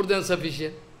think is more than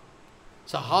sufficient.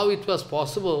 So how it was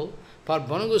possible for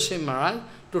Goswami Maharaj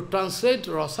to translate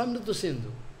Rasamrita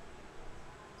Sindhu?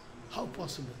 How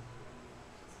possible?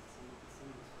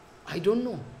 I don't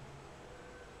know.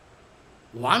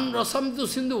 One Rasamrita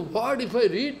Sindhu word if I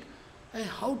read,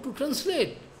 how to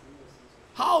translate?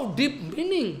 How deep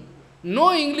meaning?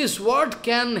 No English word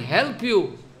can help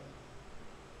you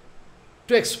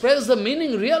to express the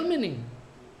meaning, real meaning.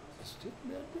 Still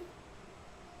they are doing.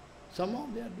 Somehow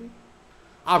they are doing.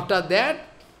 After that,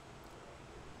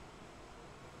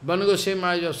 Goswami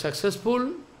Maharaj was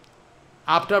successful.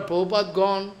 After Prabhupada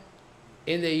gone,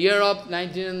 in the year of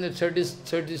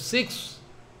 1936,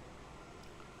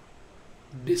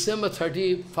 December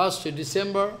 31st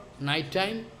December, night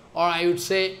time, or I would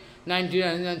say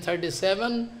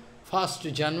 1937,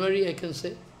 1st January, I can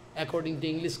say, according to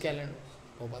English calendar.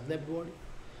 Prabhupada left body.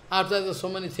 After that, so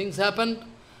many things happened.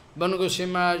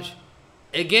 Goswami Maharaj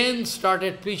again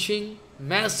started preaching,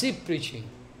 massive preaching.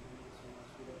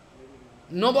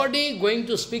 Nobody going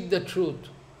to speak the truth.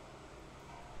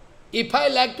 If I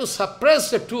like to suppress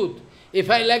the truth, if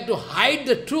I like to hide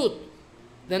the truth,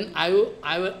 then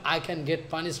I can get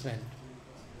punishment.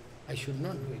 I should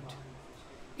not do it.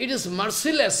 It is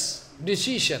merciless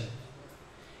decision.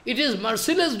 It is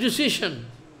merciless decision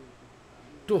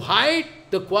to hide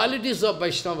the qualities of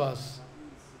Vaishnavas.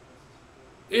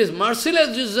 It is merciless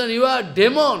decision. You are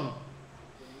demon.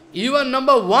 You are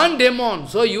number one demon.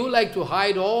 So you like to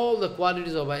hide all the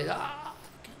qualities of Vaishnavas.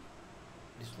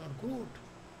 It's not good.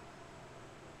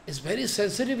 It's very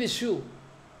sensitive issue.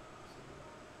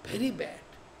 Very bad.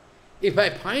 If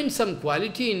I find some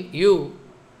quality in you,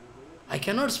 I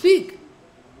cannot speak.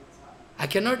 I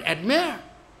cannot admire.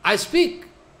 I speak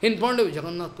in front of you.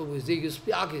 Jagannath Prabhu, you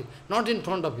speak. Not in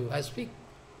front of you, I speak.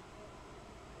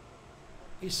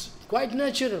 It's quite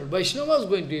natural. Vaishnava is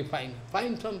going to find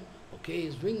some Okay,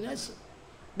 he's doing nice.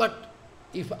 But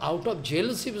if out of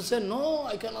jealousy you say, no,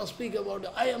 I cannot speak about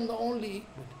it, I am the only.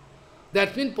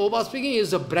 That means Prabhupada speaking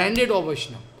is a branded of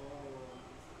Vaishnava.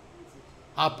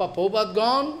 After Prabhupada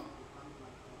gone,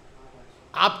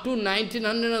 up to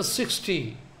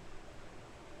 1960,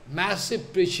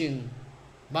 massive preaching,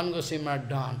 Bhanu Goswami Maharaj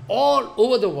done all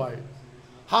over the world.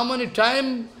 How many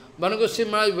times Bhanu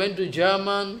Goswami Maharaj went to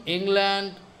Germany,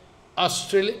 England,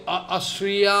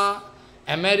 Austria,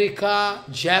 America,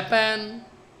 Japan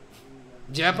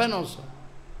also.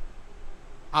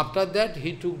 After that,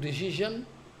 he took decision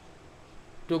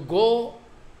to go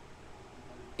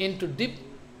into deep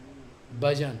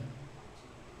bhajan.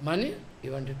 Money, he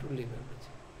wanted to leave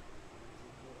everything.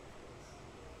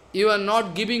 You are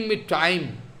not giving me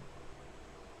time.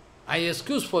 I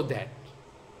excuse for that.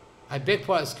 I beg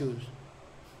for excuse,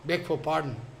 beg for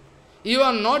pardon. You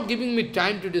are not giving me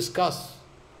time to discuss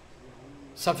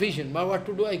sufficient. But what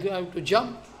to do? I have to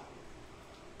jump.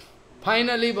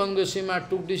 Finally, Bhanu Goswami Maharaj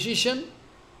took decision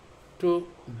to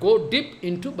go deep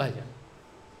into bhajan.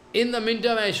 In the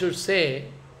meantime, I should say,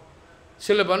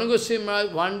 Srila Bhanu Goswami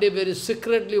Maharaj one day very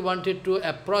secretly wanted to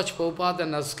approach Prabhupada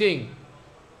and asking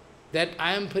that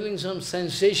I am feeling some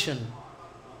sensation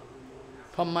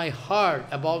from my heart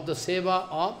about the seva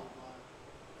of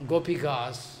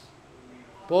Gopikas.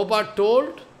 Prabhupada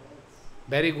told,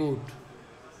 very good.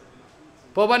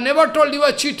 Prabhupada never told you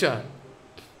a cheater.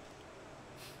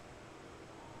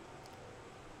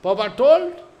 Prabhupada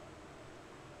told,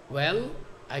 well,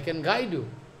 I can guide you.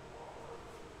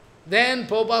 Then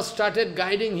Prabhupada started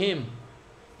guiding him.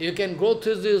 You can go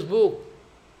through this book.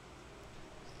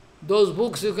 Those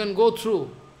books you can go through.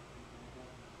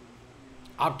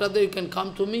 After that you can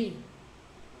come to me.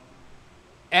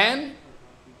 And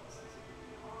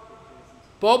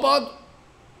Prabhupada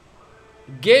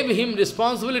gave him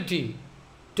responsibility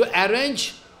to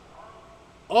arrange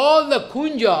all the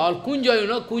kunja, or kunja, you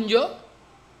know, kunja,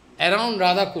 around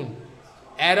Radhakund.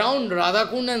 Around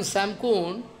Radhakund and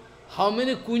Samkund, how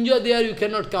many kunja there you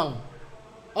cannot count.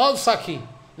 All Sakhi,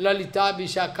 Lalita,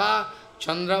 Vishakha,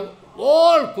 Chandra,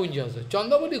 all kunjas.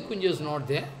 Chandravali kunja is not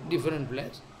there, different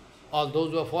place. All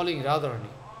those who are following Radharani.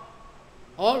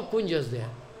 All kunjas there.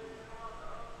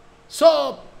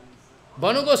 So,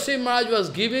 Bhanu Goswami Maharaj was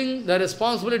giving the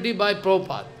responsibility by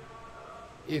Prabhupada.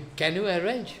 Can you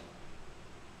arrange?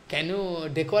 Can you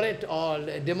decorate all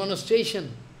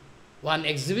demonstration? One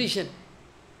exhibition?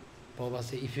 Prabhupada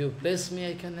said, if you bless me,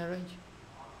 I can arrange.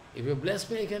 If you bless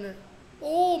me, I can arrange.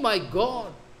 Oh my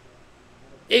God!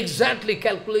 Exactly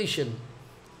calculation.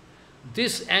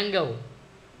 This angle,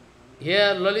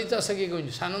 here Lalita Sakhi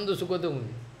Kunja, Sananda Sukata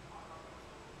Kunja.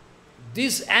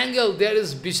 This angle, there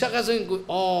is Vishakha Sakhi,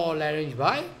 all arranged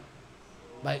by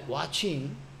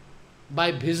watching,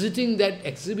 by visiting that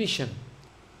exhibition.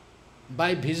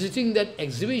 By visiting that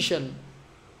exhibition,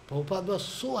 Prabhupada was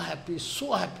so happy,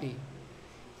 so happy,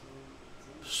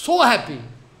 so happy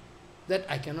that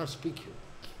I cannot speak you.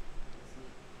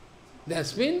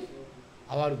 That's been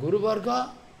our Guru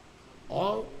Varga,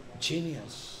 all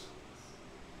genius.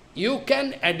 You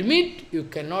can admit, you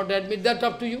cannot admit, that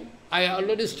up to you. I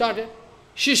already started.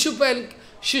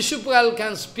 Shishupal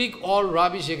can speak all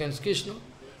rubbish against Krishna.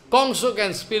 Kamsa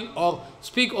can speak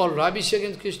all rubbish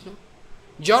against Krishna.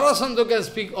 Jarasandha can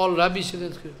speak all rubbish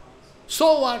against Krishna.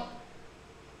 So what?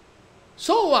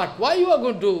 So what? Why you are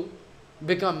going to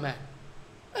become mad?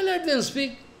 And let them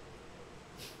speak.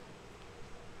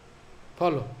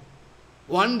 Follow.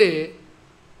 One day,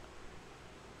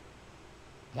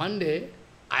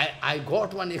 I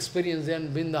got one experience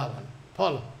in Vrindavan.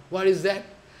 Follow. What is that?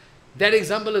 That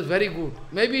example is very good.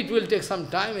 Maybe it will take some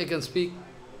time, I can speak.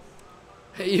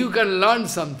 You can learn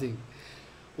something.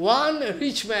 One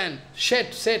rich man,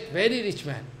 very rich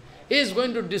man, is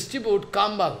going to distribute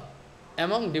kambal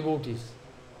among devotees.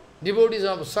 Devotees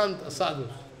of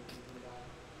sadhus.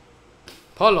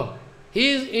 Follow. He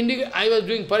is indicating, I was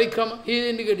doing parikrama, he is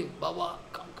indicating, Baba,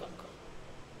 come.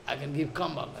 I can give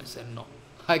kambal. I said, no,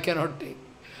 I cannot take.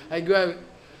 I go away.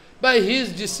 But he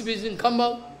is distributing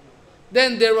kambal.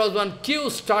 Then there was one queue,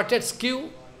 started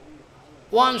queue.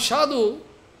 One sadhu,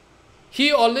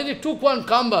 he already took one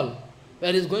kambal.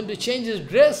 Where he is going to change his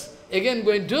dress, again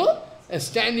going to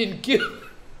stand in queue.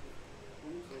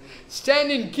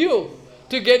 Stand in queue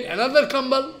to get another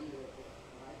kambal.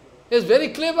 He is very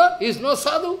clever, he is no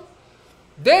sadhu.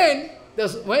 Then,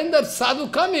 when that sadhu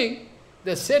coming,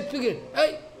 the said figure,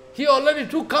 hey, he already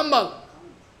took kambal.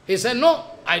 He said, no,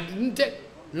 I didn't take.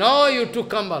 No, you took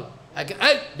kambal.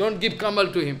 Don't give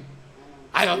kambal to him.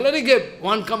 I already gave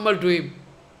one kambal to him.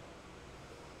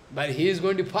 But he is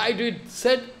going to fight with,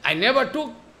 said, I never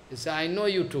took. He said, I know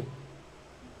you took.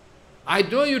 I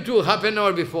know you too half an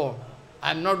hour before.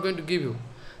 I am not going to give you.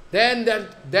 Then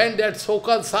that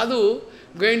so-called sadhu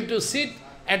going to sit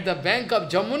at the bank of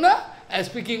Jamuna and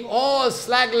speaking all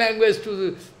slag language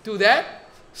to that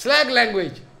slag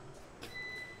language.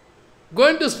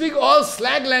 Going to speak all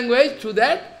slag language to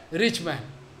that rich man.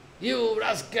 You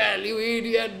rascal, you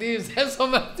idiot, this, and so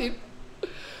much thing.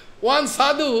 One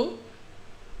sadhu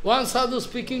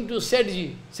speaking to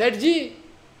Setji. Setji,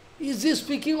 is he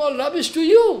speaking all rubbish to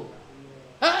you?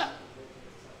 Huh?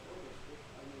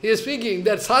 He is speaking,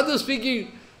 that sadhu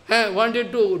speaking,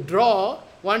 wanted to draw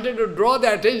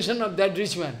the attention of that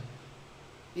rich man.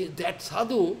 That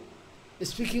sadhu is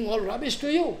speaking all rubbish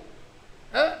to you.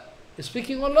 Huh? Is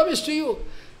speaking all rubbish to you.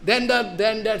 Then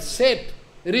that Seth,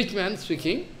 rich man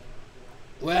speaking,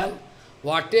 well,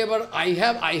 whatever I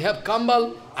have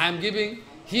kambal, I am giving.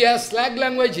 He has slag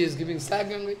language, he is giving slag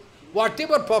language.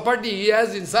 Whatever property he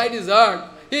has inside his heart,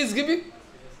 he is giving.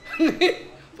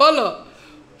 Follow?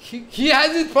 He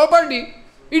has his property,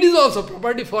 it is also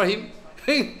property for him.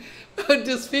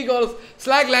 To speak all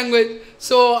slag language.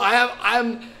 So I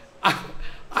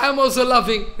am also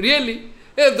laughing, really.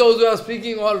 If those who are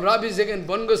speaking all rubbish against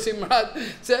Bon Goswami Maharaj,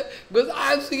 say, because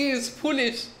I am speaking is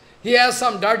foolish. He has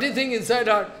some dirty thing inside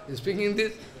heart. He is speaking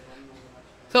this.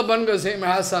 So Bon Goswami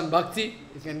Maharaj has some bhakti.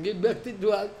 He can give bhakti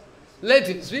to us. Let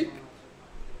him speak.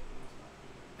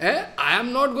 I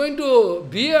am not going to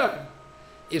bear.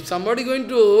 If somebody going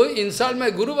to insult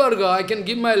my Guru Varga, I can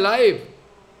give my life.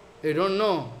 They don't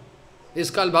know. It's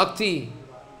called bhakti.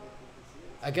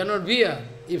 I cannot bear.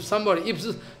 If somebody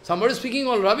is speaking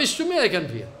all rubbish to me, I can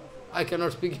bear. I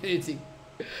cannot speak anything.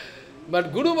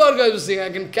 But Guru Varga is saying, I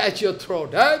can catch your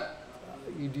throat. Huh?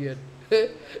 Idiot.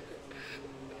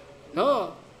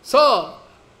 No. So,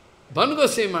 Bon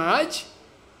Goswami Maharaj,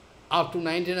 up to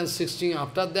 1916,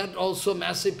 after that also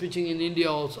massive preaching in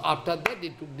India also. After that, he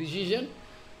took decision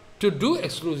to do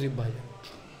exclusive bhajan.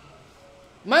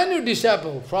 Many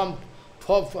disciples from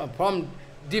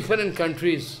different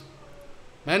countries,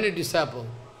 many disciples,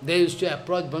 they used to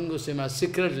approach Bon Goswami Maharaj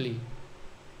secretly.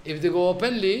 If they go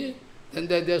openly, then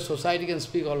their society can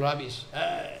speak all rubbish.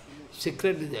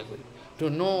 Secretly they are going to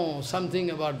know something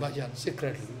about bhajan,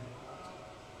 secretly.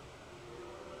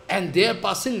 And they are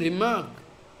passing remark.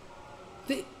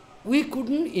 We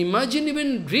couldn't imagine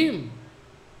even dream.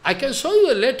 I can show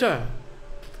you a letter.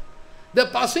 The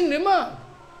passing remark.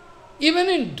 Even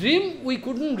in dream, we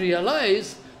couldn't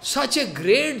realize such a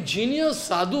great genius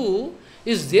sadhu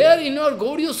is there in our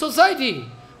Gaudiya society.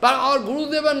 But our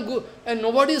Gurudev and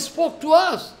nobody spoke to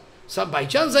us. So by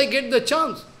chance I get the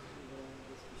chance.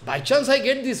 By chance I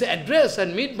get this address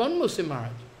and meet Bon Goswami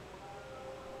Maharaj.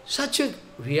 Such a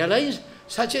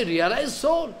realized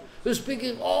soul who is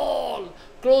speaking all,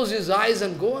 close his eyes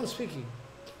and go on speaking.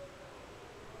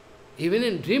 Even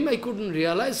in dream I couldn't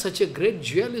realize such a great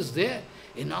jewel is there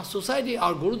in our society.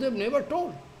 Our Gurudev never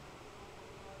told.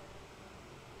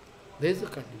 There is the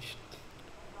condition.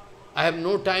 I have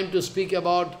no time to speak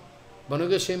about Bon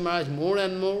Goswami Maharaj more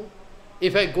and more.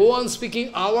 If I go on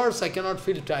speaking hours, I cannot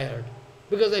feel tired,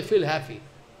 because I feel happy.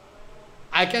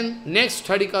 I can, next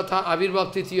ХариКатха,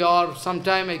 Avirbhav Tithi or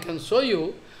sometime I can show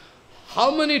you how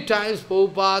many times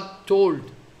Prabhupada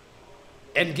told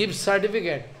and give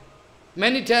certificate.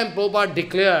 Many times Prabhupada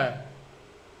declared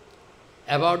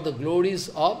about the glories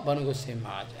of Bon Goswami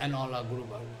Maharaj and all our Guru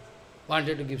Bhagavad.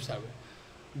 Wanted to give certificate.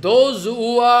 Those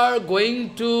who are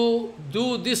going to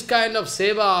do this kind of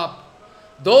seva,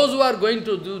 those who are going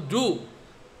to do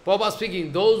Prabhupada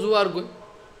speaking, those who are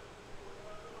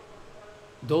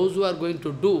going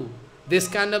to do this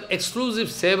kind of exclusive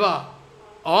seva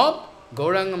of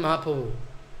Gauranga Mahaprabhu,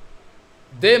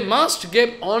 they must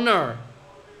give honor.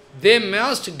 They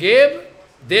must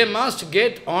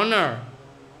get honor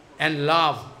and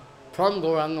love from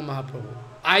Gauranga Mahaprabhu.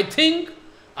 I think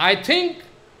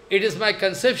it is my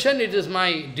conception, it is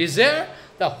my desire,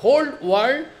 the whole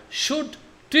world should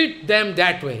treat them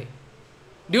that way.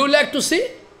 Do you like to see?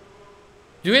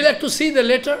 Do you like to see the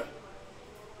letter?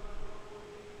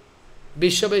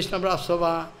 Vishwa Vaishnava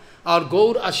Sabha, or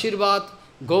Gaur Ashirvad,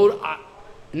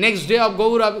 next day of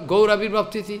Gaur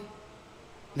Avirbhav Tithi,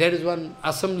 there is one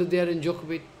assembly there in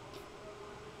Jokopit.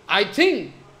 I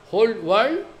think whole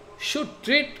world should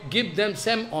give them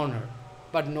same honor,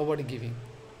 but nobody giving.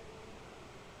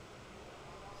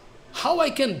 How I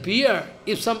can bear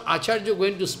if some Acharya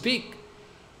going to speak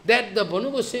that the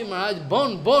Bon Goswami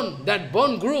Maharaj, that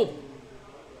Bon group,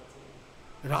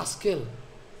 rascal,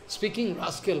 speaking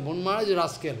rascal, Bon Maharaj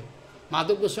rascal,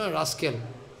 Madhav Goswami rascal,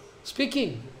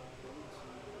 speaking.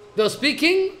 They are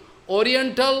speaking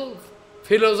Oriental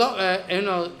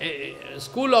philosophy,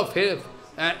 school of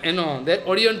the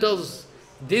Orientals,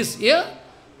 this year,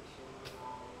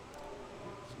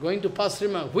 going to pass,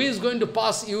 who is going to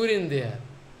pass urine there?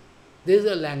 This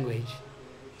is a language.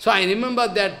 So I remember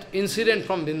that incident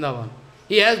from Vrindavan.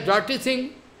 He has dirty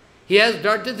thing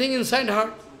inside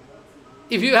heart.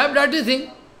 If you have dirty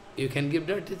thing, you can give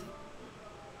dirty thing.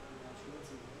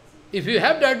 If you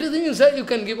have dirty thing inside, you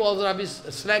can give all the rubbish,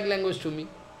 slag language to me.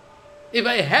 If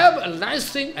I have a nice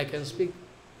thing, I can speak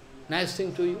nice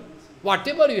thing to you.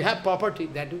 Whatever you have property,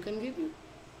 that you can give you.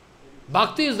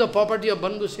 Bhakti is the property of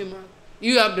Ban Goswami Maharaj.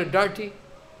 You have the dirty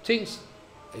things,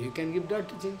 you can give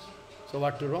dirty things. So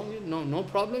what wrong? No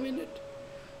problem in it.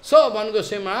 So Ban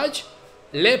Goswami Maharaj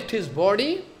left his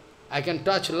body. I can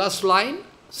touch last line.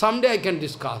 Someday I can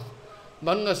discuss.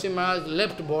 Ban Goswami Maharaj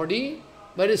left body,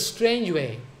 very strange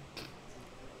way.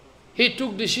 He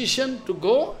took decision to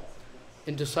go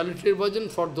into solitary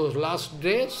bhajan for those last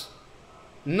days.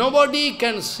 Nobody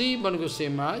can see Ban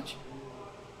Goswami Maharaj.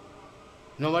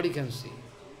 Nobody can see.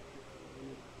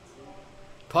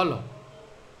 Follow.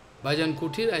 Bhajan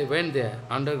Kutir, I went there,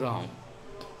 underground.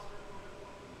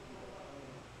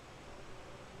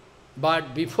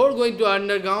 But before going to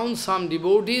underground, some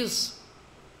devotees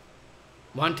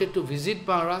wanted to visit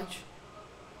Maharaj,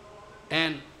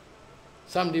 and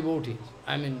some devotees,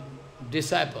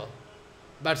 disciple.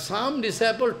 But some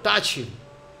disciple touched him.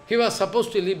 He was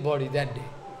supposed to leave body that day.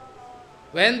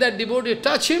 When that devotee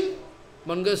touched him,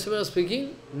 Ban Goswami was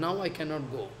speaking, now I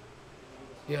cannot go.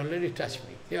 He already touched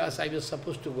me. Yes, I was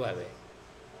supposed to go away.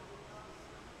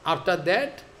 After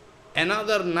that,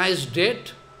 another nice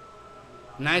date,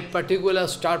 night particular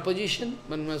star position,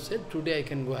 Ban Goswami said, today I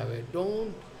can go away.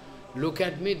 Don't look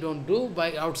at me, don't do.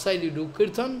 By outside you do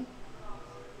kirtan.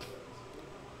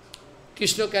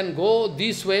 Krishna can go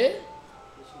this way.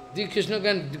 Krishna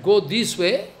can go this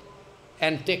way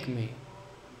and take me.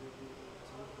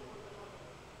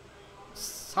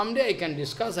 Someday I can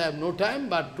discuss, I have no time,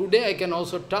 but today I can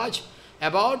also touch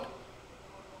about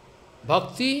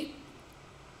Bhakti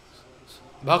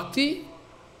Shourav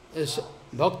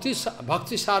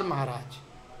Maharaj.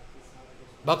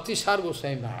 Bhakti Shourav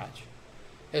Goswami Maharaj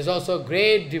is also a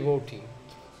great devotee.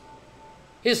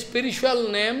 His spiritual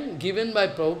name given by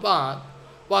Prabhupada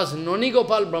was Noni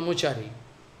Gopal Brahmachari.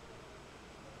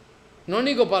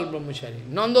 Noni Gopal Brahmachari,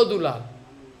 Nanda Dulal.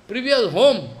 Previous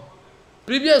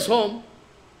home,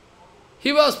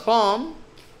 he was from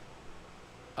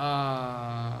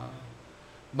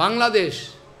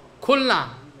Bangladesh, Khulna.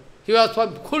 He was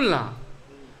from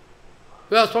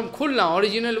Khulna.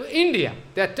 Originally India.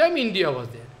 That time India was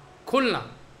there. Khulna.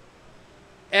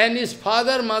 And his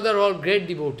father, mother, all great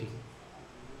devotee.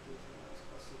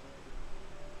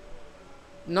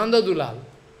 Nanda Dulal.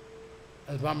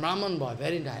 As Brahman boy,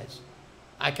 very nice.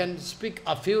 I can speak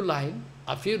a few line.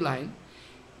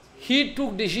 He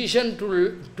took decision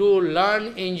to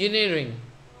learn engineering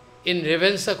in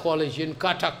Revensa College in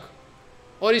Cuttack,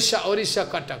 Orissa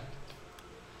Cuttack.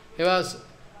 He was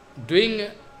doing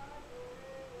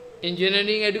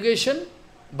engineering education.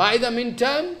 By the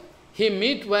meantime, he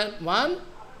met one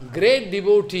great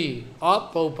devotee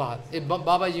of Prabhupada,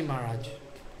 Babbaji Maharaj.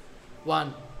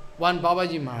 One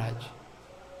Babbaji Maharaj.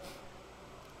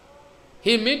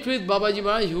 He met with Babbaji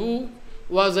Maharaj, who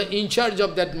was in charge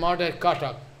of that mart at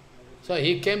Cuttack. So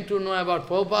he came to know about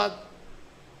Prabhupada.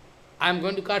 I am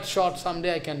going to cut short,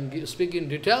 someday I can speak in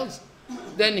details.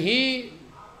 Then he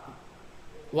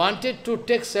wanted to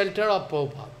take shelter of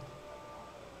Prabhupada.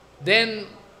 Then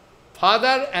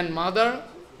father and mother,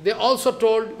 they also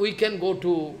told we can go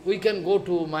to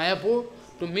Mayapur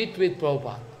to meet with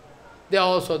Prabhupada.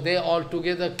 They all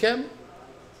together came.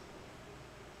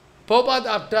 Prabhupada,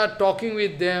 after talking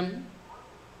with them,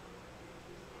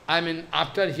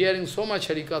 after hearing so much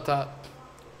HariKatha,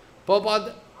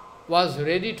 Prabhupada was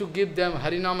ready to give them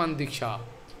Harinam and Diksha.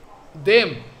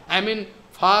 Them,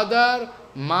 father,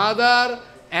 mother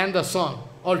and the son,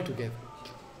 all together.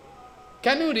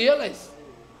 Can you realize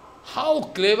how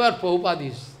clever Prabhupada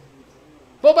is?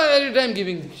 Prabhupada every time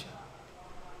giving Diksha.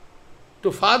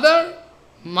 To father,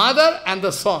 mother and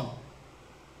the son.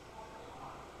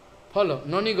 Follow,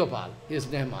 Noni Gopal, his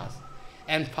name was.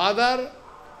 And father,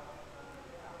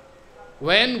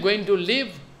 when going to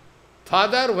leave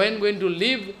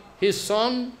his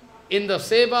son in the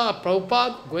seva of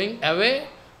Prabhupada, going away,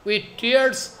 with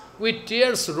tears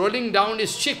rolling down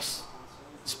his cheeks,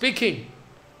 speaking,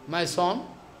 my son,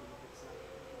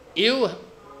 you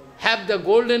have the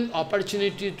golden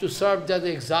opportunity to serve as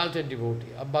the exalted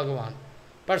devotee of Bhagavan,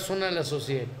 personal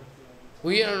associate.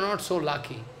 We are not so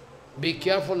lucky. Be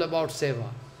careful about seva.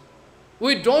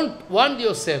 We don't want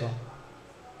your seva.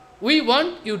 We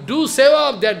want you do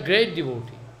seva of that great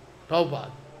devotee,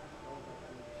 Prabhupada,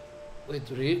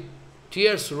 with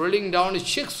tears rolling down his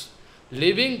cheeks,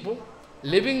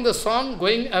 leaving the sun,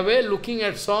 going away, looking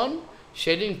at sun,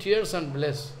 shedding tears and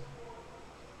bless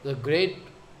the great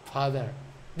father.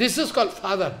 This is called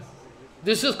father.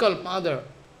 This is called mother.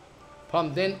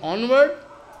 From then onward,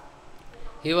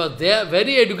 he was there,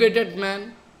 very educated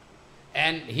man,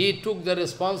 and he took the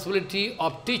responsibility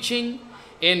of teaching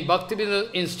in Bhakti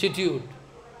Institute.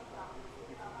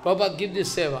 Prabhupada gave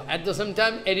this seva. At the same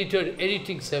time,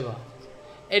 editing seva,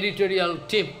 editorial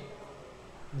team.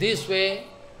 This way,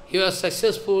 he was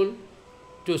successful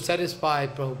to satisfy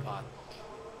Prabhupada.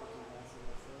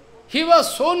 He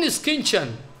was so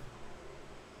niskinchan.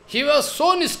 He was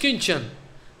so niskinchan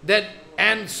that,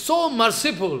 and so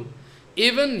merciful,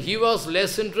 even he was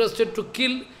less interested to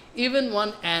kill even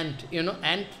one ant,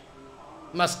 ant,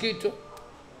 mosquito.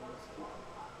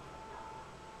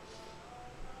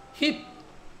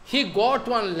 He got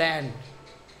one land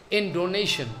in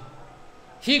donation.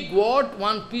 He got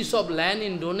one piece of land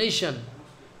in donation.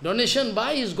 Donation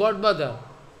by his godmother,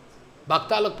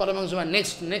 Bhaktalok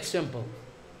Paramahamsa, next temple.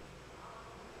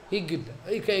 He gave them.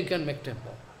 He can make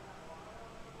temple.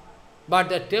 But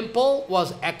the temple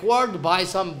was acquired by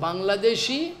some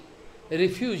Bangladeshi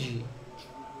refugee.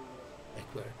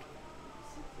 Acquired.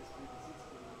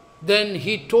 Then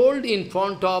he told in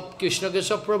front of Krishna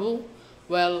Keshav Prabhu,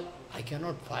 well, I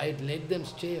cannot fight, let them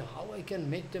stay. How I can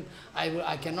make them?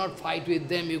 I cannot fight with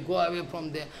them, you go away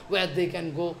from there, where they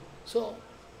can go. So,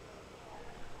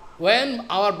 when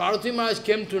our Bharati Maharaj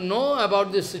came to know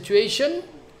about this situation,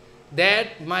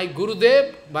 that my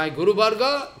Gurudev, my Guru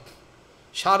Varga,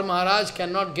 Shar Maharaj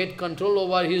cannot get control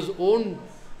over his own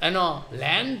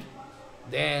land,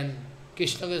 then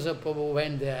Krishna Keshav Prabhu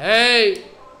went there, hey,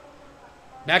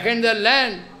 back in the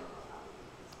land,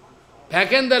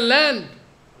 back in the land.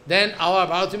 Then our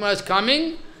Bharati Maharaj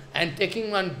coming and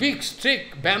taking one big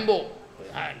stick, bamboo,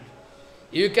 and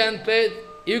you can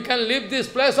leave this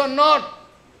place or not,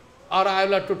 or I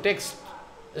will have to take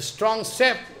a strong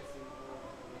step.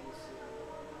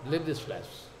 Leave this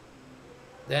place.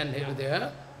 Then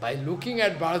there, by looking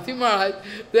at Bharati Maharaj,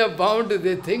 they are bound to,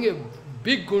 they think a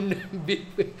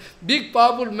big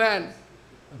powerful man,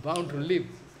 bound to live.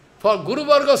 For Guru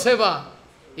Varga Seva,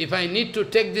 if I need to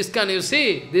take this kind, you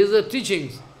see, these are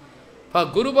teachings. For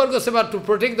Guru Varga Seva, to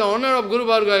protect the honor of Guru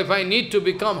Varga, if I need to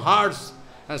become harsh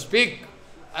and speak,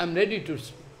 I am ready to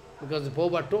speak, because the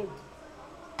Prabhupada told.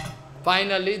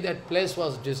 Finally, that place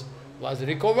was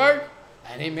recovered,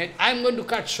 and he made, I am going to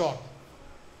cut short.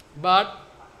 But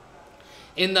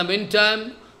in the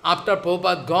meantime, after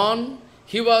Prabhupada gone,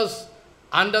 he was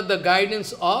under the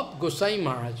guidance of Goswami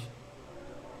Maharaj.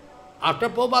 After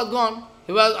Prabhupada gone,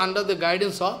 he was under the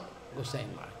guidance of Goswami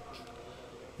Maharaj.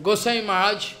 Goswami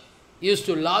Maharaj used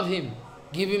to love him,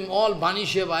 give him all Bani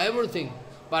Seva, everything.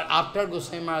 But after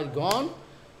Goswami Maharaj gone,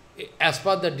 as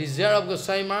per the desire of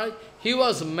Goswami Maharaj, he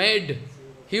was made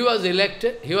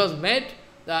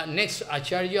the next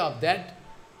Acharya of that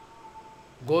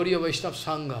Gaudiya Vaishnava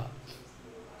Sangha.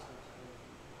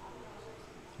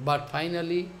 But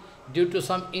finally, due to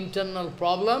some internal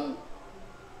problem,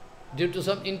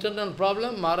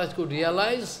 Maharaj could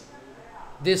realize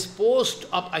this post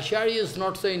of Acharya is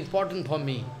not so important for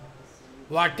me.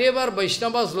 Whatever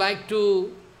Vaishnavas like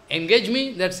to engage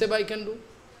me, that's what I can do.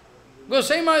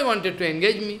 Goswami Maharaj wanted to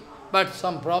engage me, but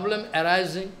some problem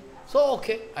arising. So,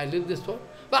 okay, I leave this world.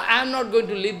 But I am not going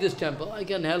to leave this temple, I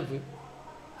can help you.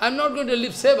 I am not going to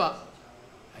leave Seva.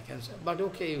 I can say, but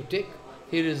okay, you take.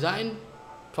 He resigned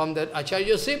from that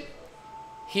Acharyaship.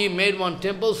 He made one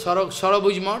temple,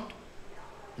 Shourav Math,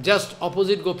 just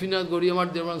opposite Gopinath Gaudiya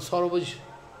Math, there was Shourav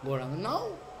Gauranga. Now,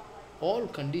 all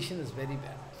condition is very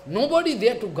bad. Nobody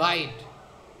there to guide.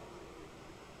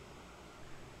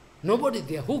 Nobody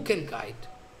there. Who can guide?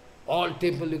 All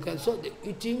temple you can saw, they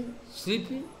eating,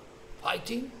 sleeping,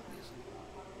 fighting,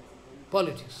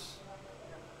 politics.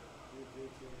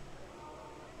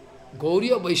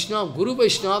 Gaudiya Vaishnava, Guru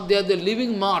Vaishnava, they are the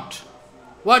living math.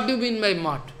 What do you mean by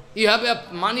math? You have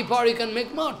a money power, you can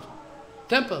make math,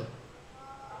 temple.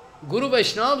 Guru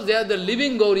Vaishnavas, they are the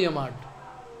living Gaudiya Math.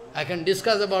 I can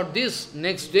discuss about this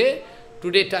next day.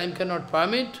 Today time cannot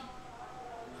permit.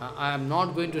 I am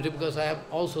not going to do because I have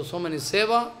also so many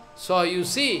seva. So you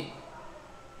see,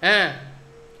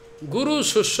 Guru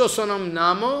Sushyasanam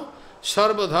Namo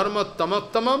Sarva Dharma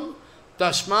Tamaktamam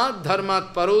Tasmat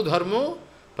Dharmat Paro Dharmo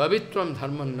Pavitram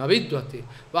Dharman Navidvati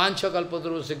Vancha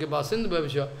Kalpadru Seke Basindu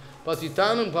Bhavisha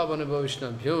Patitanam Pavane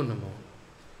Bhavishna Bhyo Namo.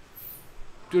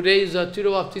 Today is the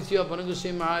Tirobhav tithi of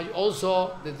Goswami Maharaj.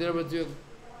 Also, the Tirobhav,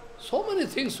 so many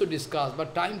things to discuss,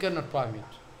 but time cannot permit.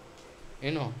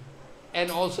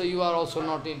 and also you are also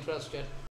not interested.